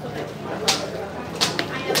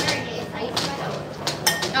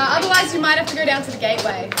 Otherwise, you might have to go down to the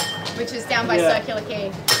Gateway, which is down by Circular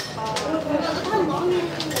Quay.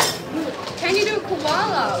 Can you do a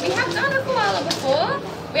koala? We have done a koala before.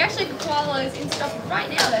 We actually have koalas in stock right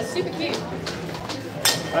now. They're super cute.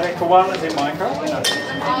 Are there koalas in Minecraft?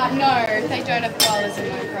 No, they don't have koalas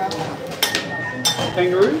in Minecraft.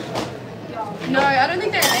 Kangaroos? No, I don't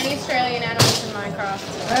think there are any Australian animals in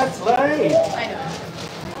Minecraft. That's late. I know.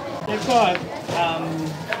 They've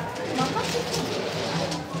got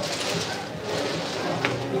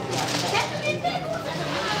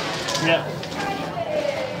yeah.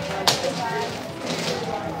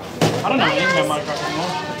 I don't know anything about Minecraft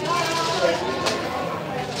anymore.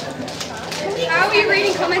 How are you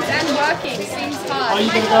reading comments and working? Seems hard. Oh, you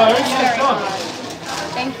My can God, go? it's Yeah, very sure. hard.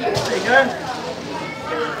 Thank you. There you go.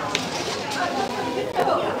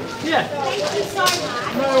 Yeah. Thank you so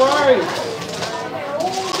much. No worries.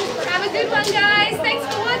 Have a good one, guys. Thanks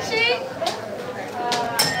for watching.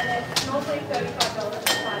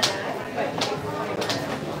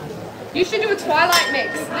 You should do a Twilight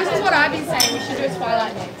mix. This is what I've been saying. We should do a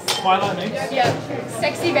Twilight mix. Twilight mix. Yeah.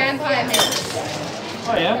 Sexy vampire mix.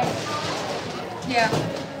 Oh yeah. Yeah.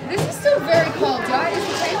 This is still very cold. Is the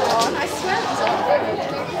table on? I swear it was on.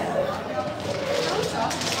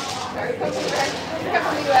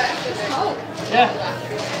 Yeah.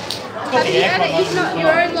 Have you ever eaten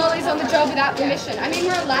your own lollies on the job without permission? I mean,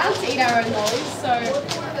 we're allowed to eat our own lollies, so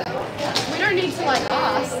we don't need to like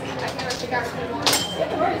ask.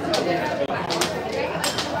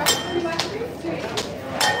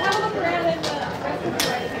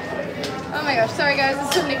 Oh my gosh, sorry guys,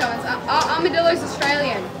 there's so many comments. Armadillo's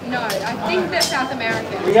Australian. No, I think they're South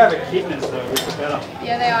American. We have echidnas though, which are better.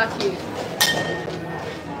 Yeah, they are cute.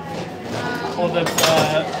 Or the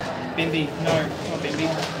bimbi. No, not bimbi.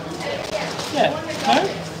 Yeah. No?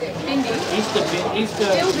 Bindi.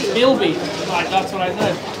 Easter bilby. Like that's what I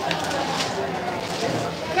said.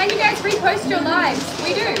 Can you guys repost your lives?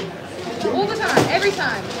 We do. All the time, every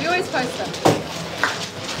time. We always post them.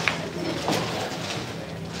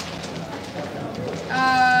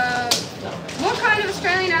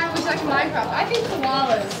 Australian animals like in Minecraft? I think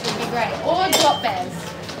koalas would be great. Or drop bears.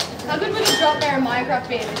 How good would a drop bear in Minecraft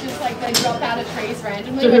be? It's just like they drop out of trees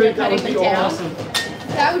randomly when you're cutting them down. Awesome.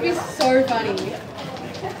 That would be so funny.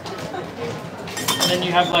 And then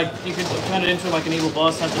you have like, you could turn it into like an evil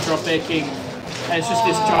boss, have the drop bear king. And it's just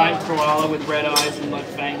this giant koala with red eyes and like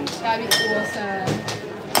fangs. That'd be awesome.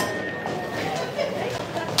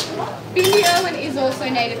 Bindi Irwin is also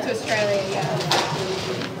native to Australia,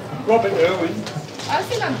 yeah. Robert Irwin. I was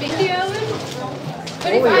thinking about Bindi Irwin.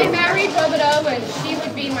 But if I married Robert Irwin, she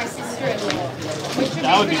would be my sister-in-law. Which would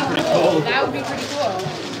That would be pretty cool. That would be pretty cool.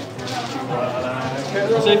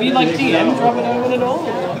 So have you like DM'd Robert Irwin at all?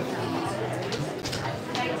 Or?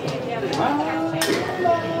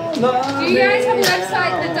 Do you guys have a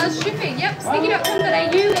website that does shipping? Yep,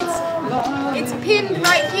 sticky.com.au. It's pinned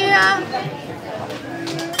right here.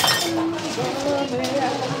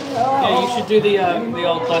 Yeah, you should do the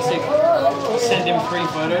old classic, send him 3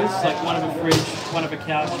 photos, like one of a fridge, one of a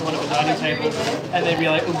couch, one of a dining table, and then be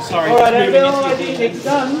like, oh sorry, Alright, just moving everyone, I into think your it's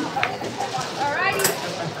done. Alrighty.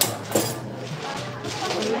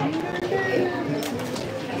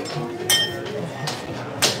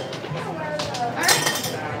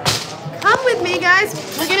 Come with me, guys.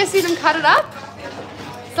 We're gonna see them cut it up.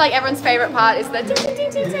 It's like everyone's favorite part is the ding, ding,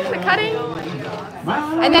 ding, ding, ding, the cutting.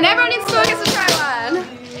 And then everyone in store gets to try one.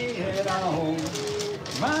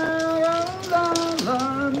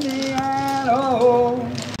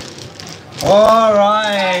 All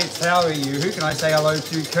right, how are you? Who can I say hello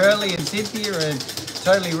to? Curly and Cynthia and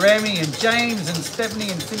totally Remy and James and Stephanie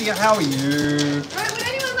and Cynthia. How are you? Right, would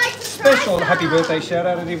anyone like to try Special some? happy birthday shout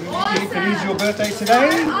out if it is your birthday today.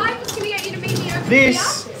 I'm just gonna get you to meet me over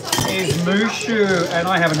This here. is Moo-Chew, and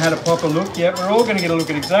I haven't had a proper look yet. We're all going to get a look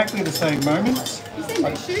at exactly the same moments. You say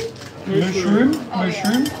Mooshrooms? Mushroom?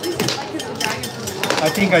 Mushroom? I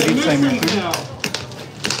think I did say Moo-Chew.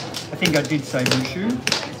 I think I did say Moo-Chew.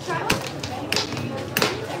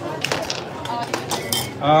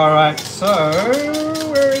 Alright, so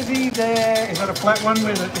where is he there? Is that a flat one?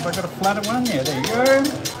 If I got a flatter one? Yeah, there you go.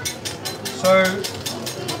 So,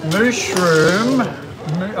 mushroom.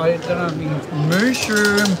 I don't know,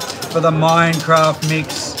 mushroom for the Minecraft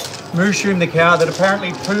mix. Mushroom the cow that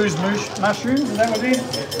apparently poos mushrooms. Is that what it is?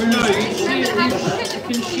 No, you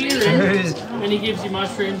can shear him, and he gives you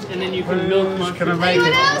mushrooms, and then you can milk mushrooms. Can I make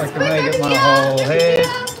it? I can make it my whole head.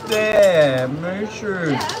 There,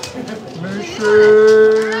 mushroom.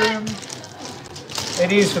 Mushroom.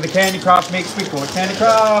 It is for the Candycraft mix. We call it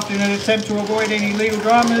Candycraft in an attempt to avoid any legal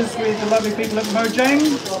dramas with the lovely people at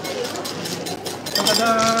Mojang.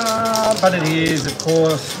 But it is, of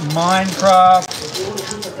course, Minecraft.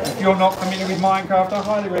 If you're not familiar with Minecraft, I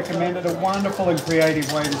highly recommend it. A wonderful and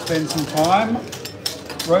creative way to spend some time.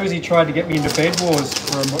 Rosie tried to get me into Bed Wars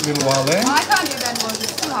for a little while there. I can't do Bed Wars,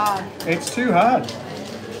 it's too hard. It's too hard.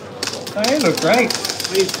 They look great.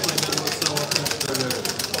 We used to play Bed Wars so often for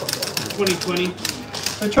 2020.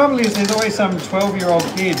 The trouble is, there's always some 12-year-old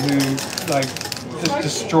kid who, like, just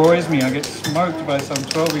destroys me. I get smoked by some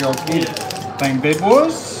 12-year-old kid playing Bed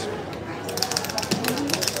Wars.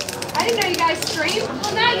 I didn't know you guys stream.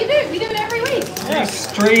 Well, now you do. We do it every week. We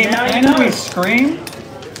stream and we scream.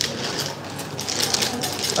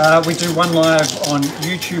 We do one live on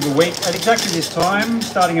YouTube a week at exactly this time,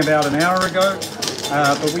 starting about an hour ago.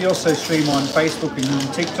 But we also stream on Facebook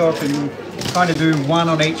and TikTok and kind of do one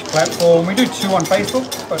on each platform. We do 2 on Facebook,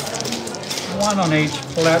 but 1 on each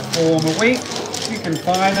platform a week. You can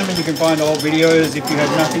find them and you can find old videos if you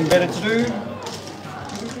have nothing better to do.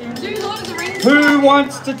 Do Lord of the Rings. Who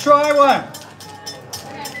wants to try one?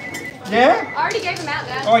 Yeah? I already gave them out,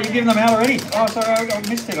 Dad. Oh, you're giving them out already? Oh, sorry, I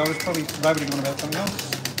missed it. I was probably rabbiting on about something else.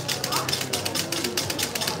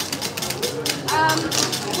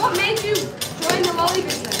 What made you join the lolly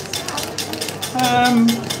business?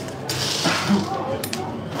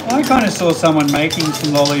 I kind of saw someone making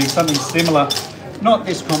some lollies, something similar. Not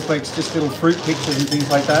this complex, just little fruit pictures and things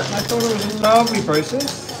like that. And I thought it was a lovely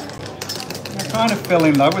process. I kind of fell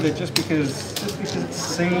in love with it just because it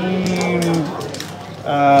seemed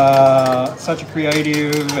such a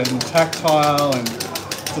creative and tactile and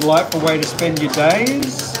delightful way to spend your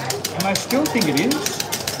days. And I still think it is.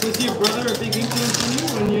 Was your brother a big influence on you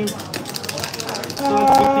when you started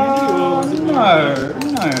with candy? Or was it No,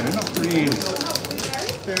 not really.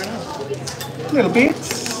 fair enough? Little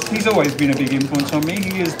bits. He's always been a big influence on me.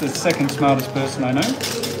 He is the second smartest person I know.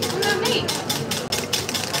 What about me?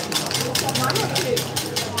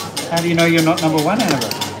 How do you know you're not number 1, Annabelle?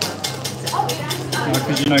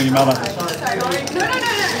 Because you know your mother. No.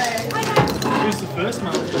 Who's the first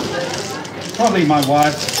mother? Probably my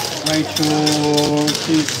wife, Rachel.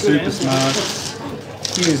 She's super smart.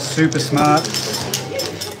 He is super smart.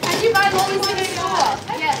 And you buy lollies in the store?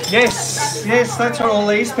 Yes. Yes, that's what all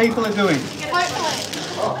these people are doing. Hopefully.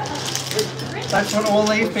 That's what all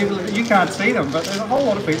these people are doing. You can't see them, but there's a whole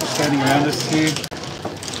lot of people standing around us here.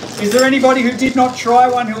 Is there anybody who did not try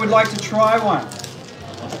one who would like to try one?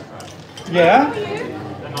 Yeah?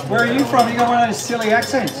 Where are you from? You got one of those silly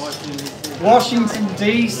accents. Washington,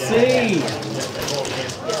 D.C.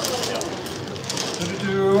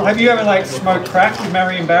 Have you ever like smoked crack with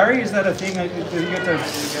Marion Barry? Is that a thing that you get to?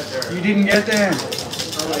 You didn't get there.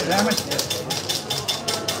 Damn it.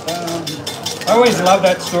 I always loved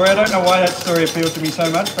that story. I don't know why that story appealed to me so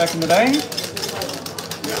much back in the day.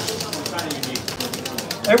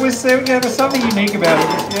 There was something unique about it.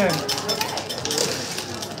 Yeah.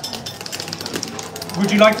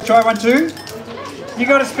 Would you like to try one too? You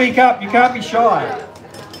got to speak up. You can't be shy.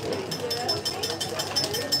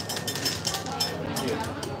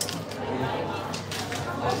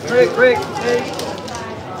 Rick, hey.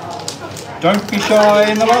 Don't be shy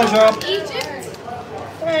in the lolly shop. Egypt?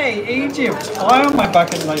 Hey, Egypt. High on my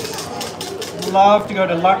bucket list. Love to go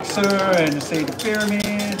to Luxor and see the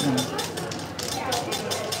pyramids.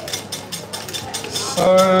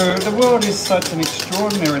 So the world is such an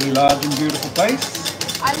extraordinarily large and beautiful place.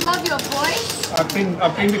 I love your voice. I've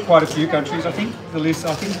been to quite a few countries. I think the list.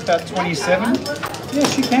 I think it's about 27.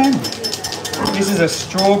 Yes, you can. This is a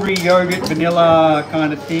strawberry yogurt vanilla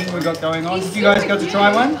kind of thing we've got going on. Did you guys get to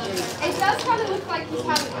try one? It does kind of look like he's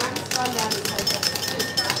having axe run down his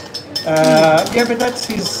head. Yeah, but that's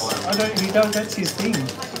his. That's his thing. I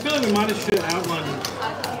feel like we might have should outline it.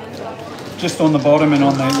 Just on the bottom and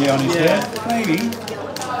on the on his head, maybe.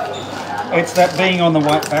 It's that being on the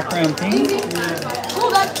white background thing. Oh,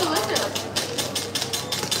 that's delicious.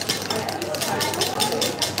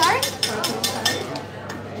 Sorry?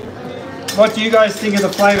 What do you guys think of the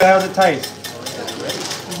flavour? How does it taste?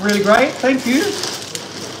 Really great, thank you.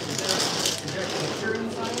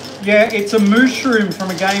 Yeah, it's a Mooshroom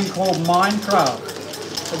from a game called Minecraft.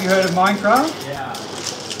 Have you heard of Minecraft?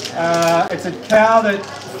 Yeah. It's a cow that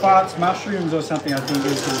farts mushrooms or something, I think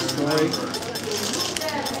is the story.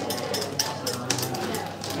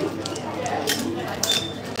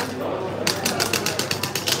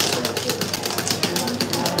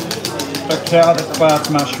 A cow that farts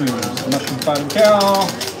mushrooms. A mushroom farting cow.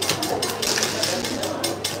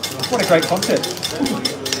 What a great concept.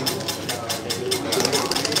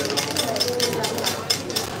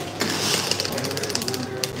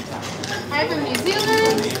 I'm from New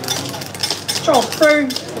Zealand. Ciao, bro.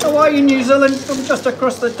 How are you, New Zealand? From just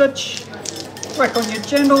across the ditch. Whack on your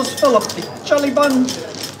genitals, fill up the chili bun.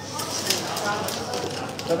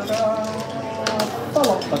 Da-da-da. Fill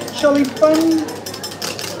up the chili bun.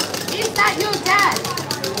 Is that your dad?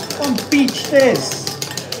 On beach, there's.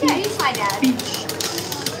 Yeah, he's my dad. Beach.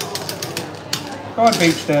 God,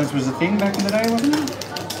 beach dads was a thing back in the day, wasn't it?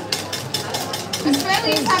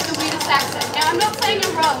 Australians have the weirdest accent. Now, I'm not saying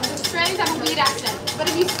you're wrong, but Australians have a weird accent. But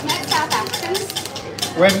have you met South Africans?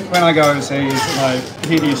 When I go overseas and I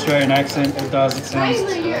hear the Australian accent, it sounds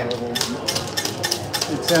Mainly terrible.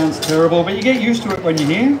 It sounds terrible, but you get used to it when you're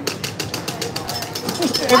here.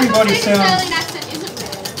 Just everybody I'm not saying sounds. Australian accent isn't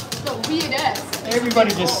weird, but weirdest.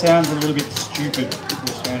 Everybody just sounds a little bit stupid with the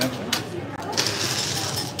Australian accent.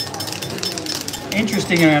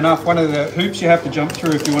 Interestingly enough, one of the hoops you have to jump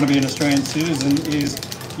through if you want to be an Australian citizen is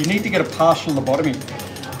you need to get a partial lobotomy.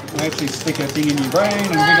 You actually stick a thing in your brain and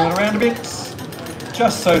wiggle it around a bit,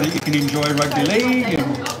 just so that you can enjoy rugby league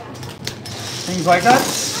and things like that.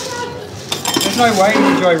 There's no way to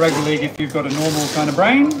enjoy rugby league if you've got a normal kind of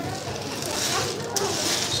brain.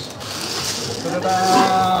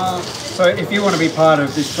 Ta-da-da. So if you want to be part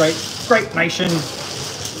of this great nation,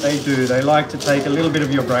 they do. They like to take a little bit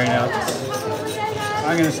of your brain out.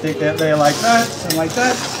 I'm going to stick that there like that and like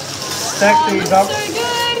that. Stack these up. So good.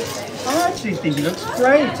 I actually think he looks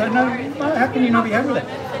great. So no, how can you not be happy with it?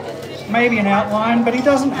 Maybe an outline, but he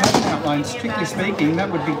doesn't have an outline. Strictly speaking, that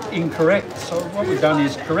would be incorrect. So what we've done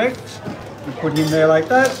is correct. We put him there like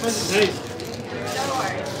that.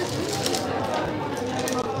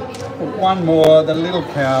 Put one more, the little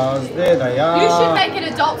cows. There they are. You should make it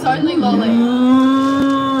adults only lolly.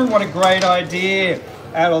 What a great idea.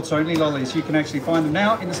 Adults only lollies. You can actually find them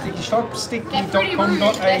now in the sticky shop, They're pretty rude.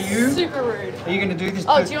 They're sticky.com.au. super rude. Are you going to do this?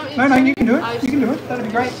 Oh, do you want me No, to? no, you can do it. You can do it. That'd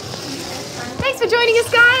be great. Thanks for joining us,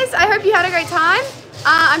 guys. I hope you had a great time.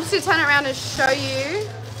 I'm just going to turn it around and show you.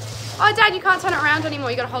 Oh, Dad, you can't turn it around anymore.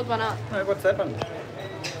 You got to hold one up. No, what's that one?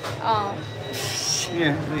 Oh,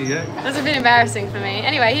 Yeah, there you go. that's a bit embarrassing for me.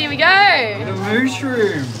 Anyway, here we go. The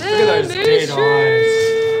Mooshrooms. Look at those dead eyes.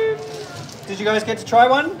 Did you guys get to try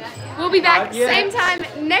one? We'll be back Yeah. same time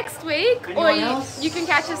next week, or Anyone else? you can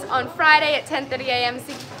catch us on Friday at 10:30 a.m.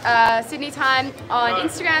 Sydney time on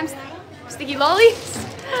Instagram, Sticky Lollies.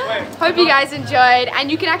 Hope you guys enjoyed, and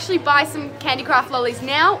you can actually buy some Candycraft lollies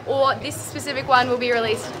now, or this specific one will be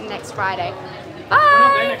released next Friday. We're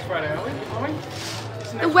not there Bye! next Friday, are we? Are we?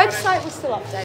 It's The next Friday. website was still updated.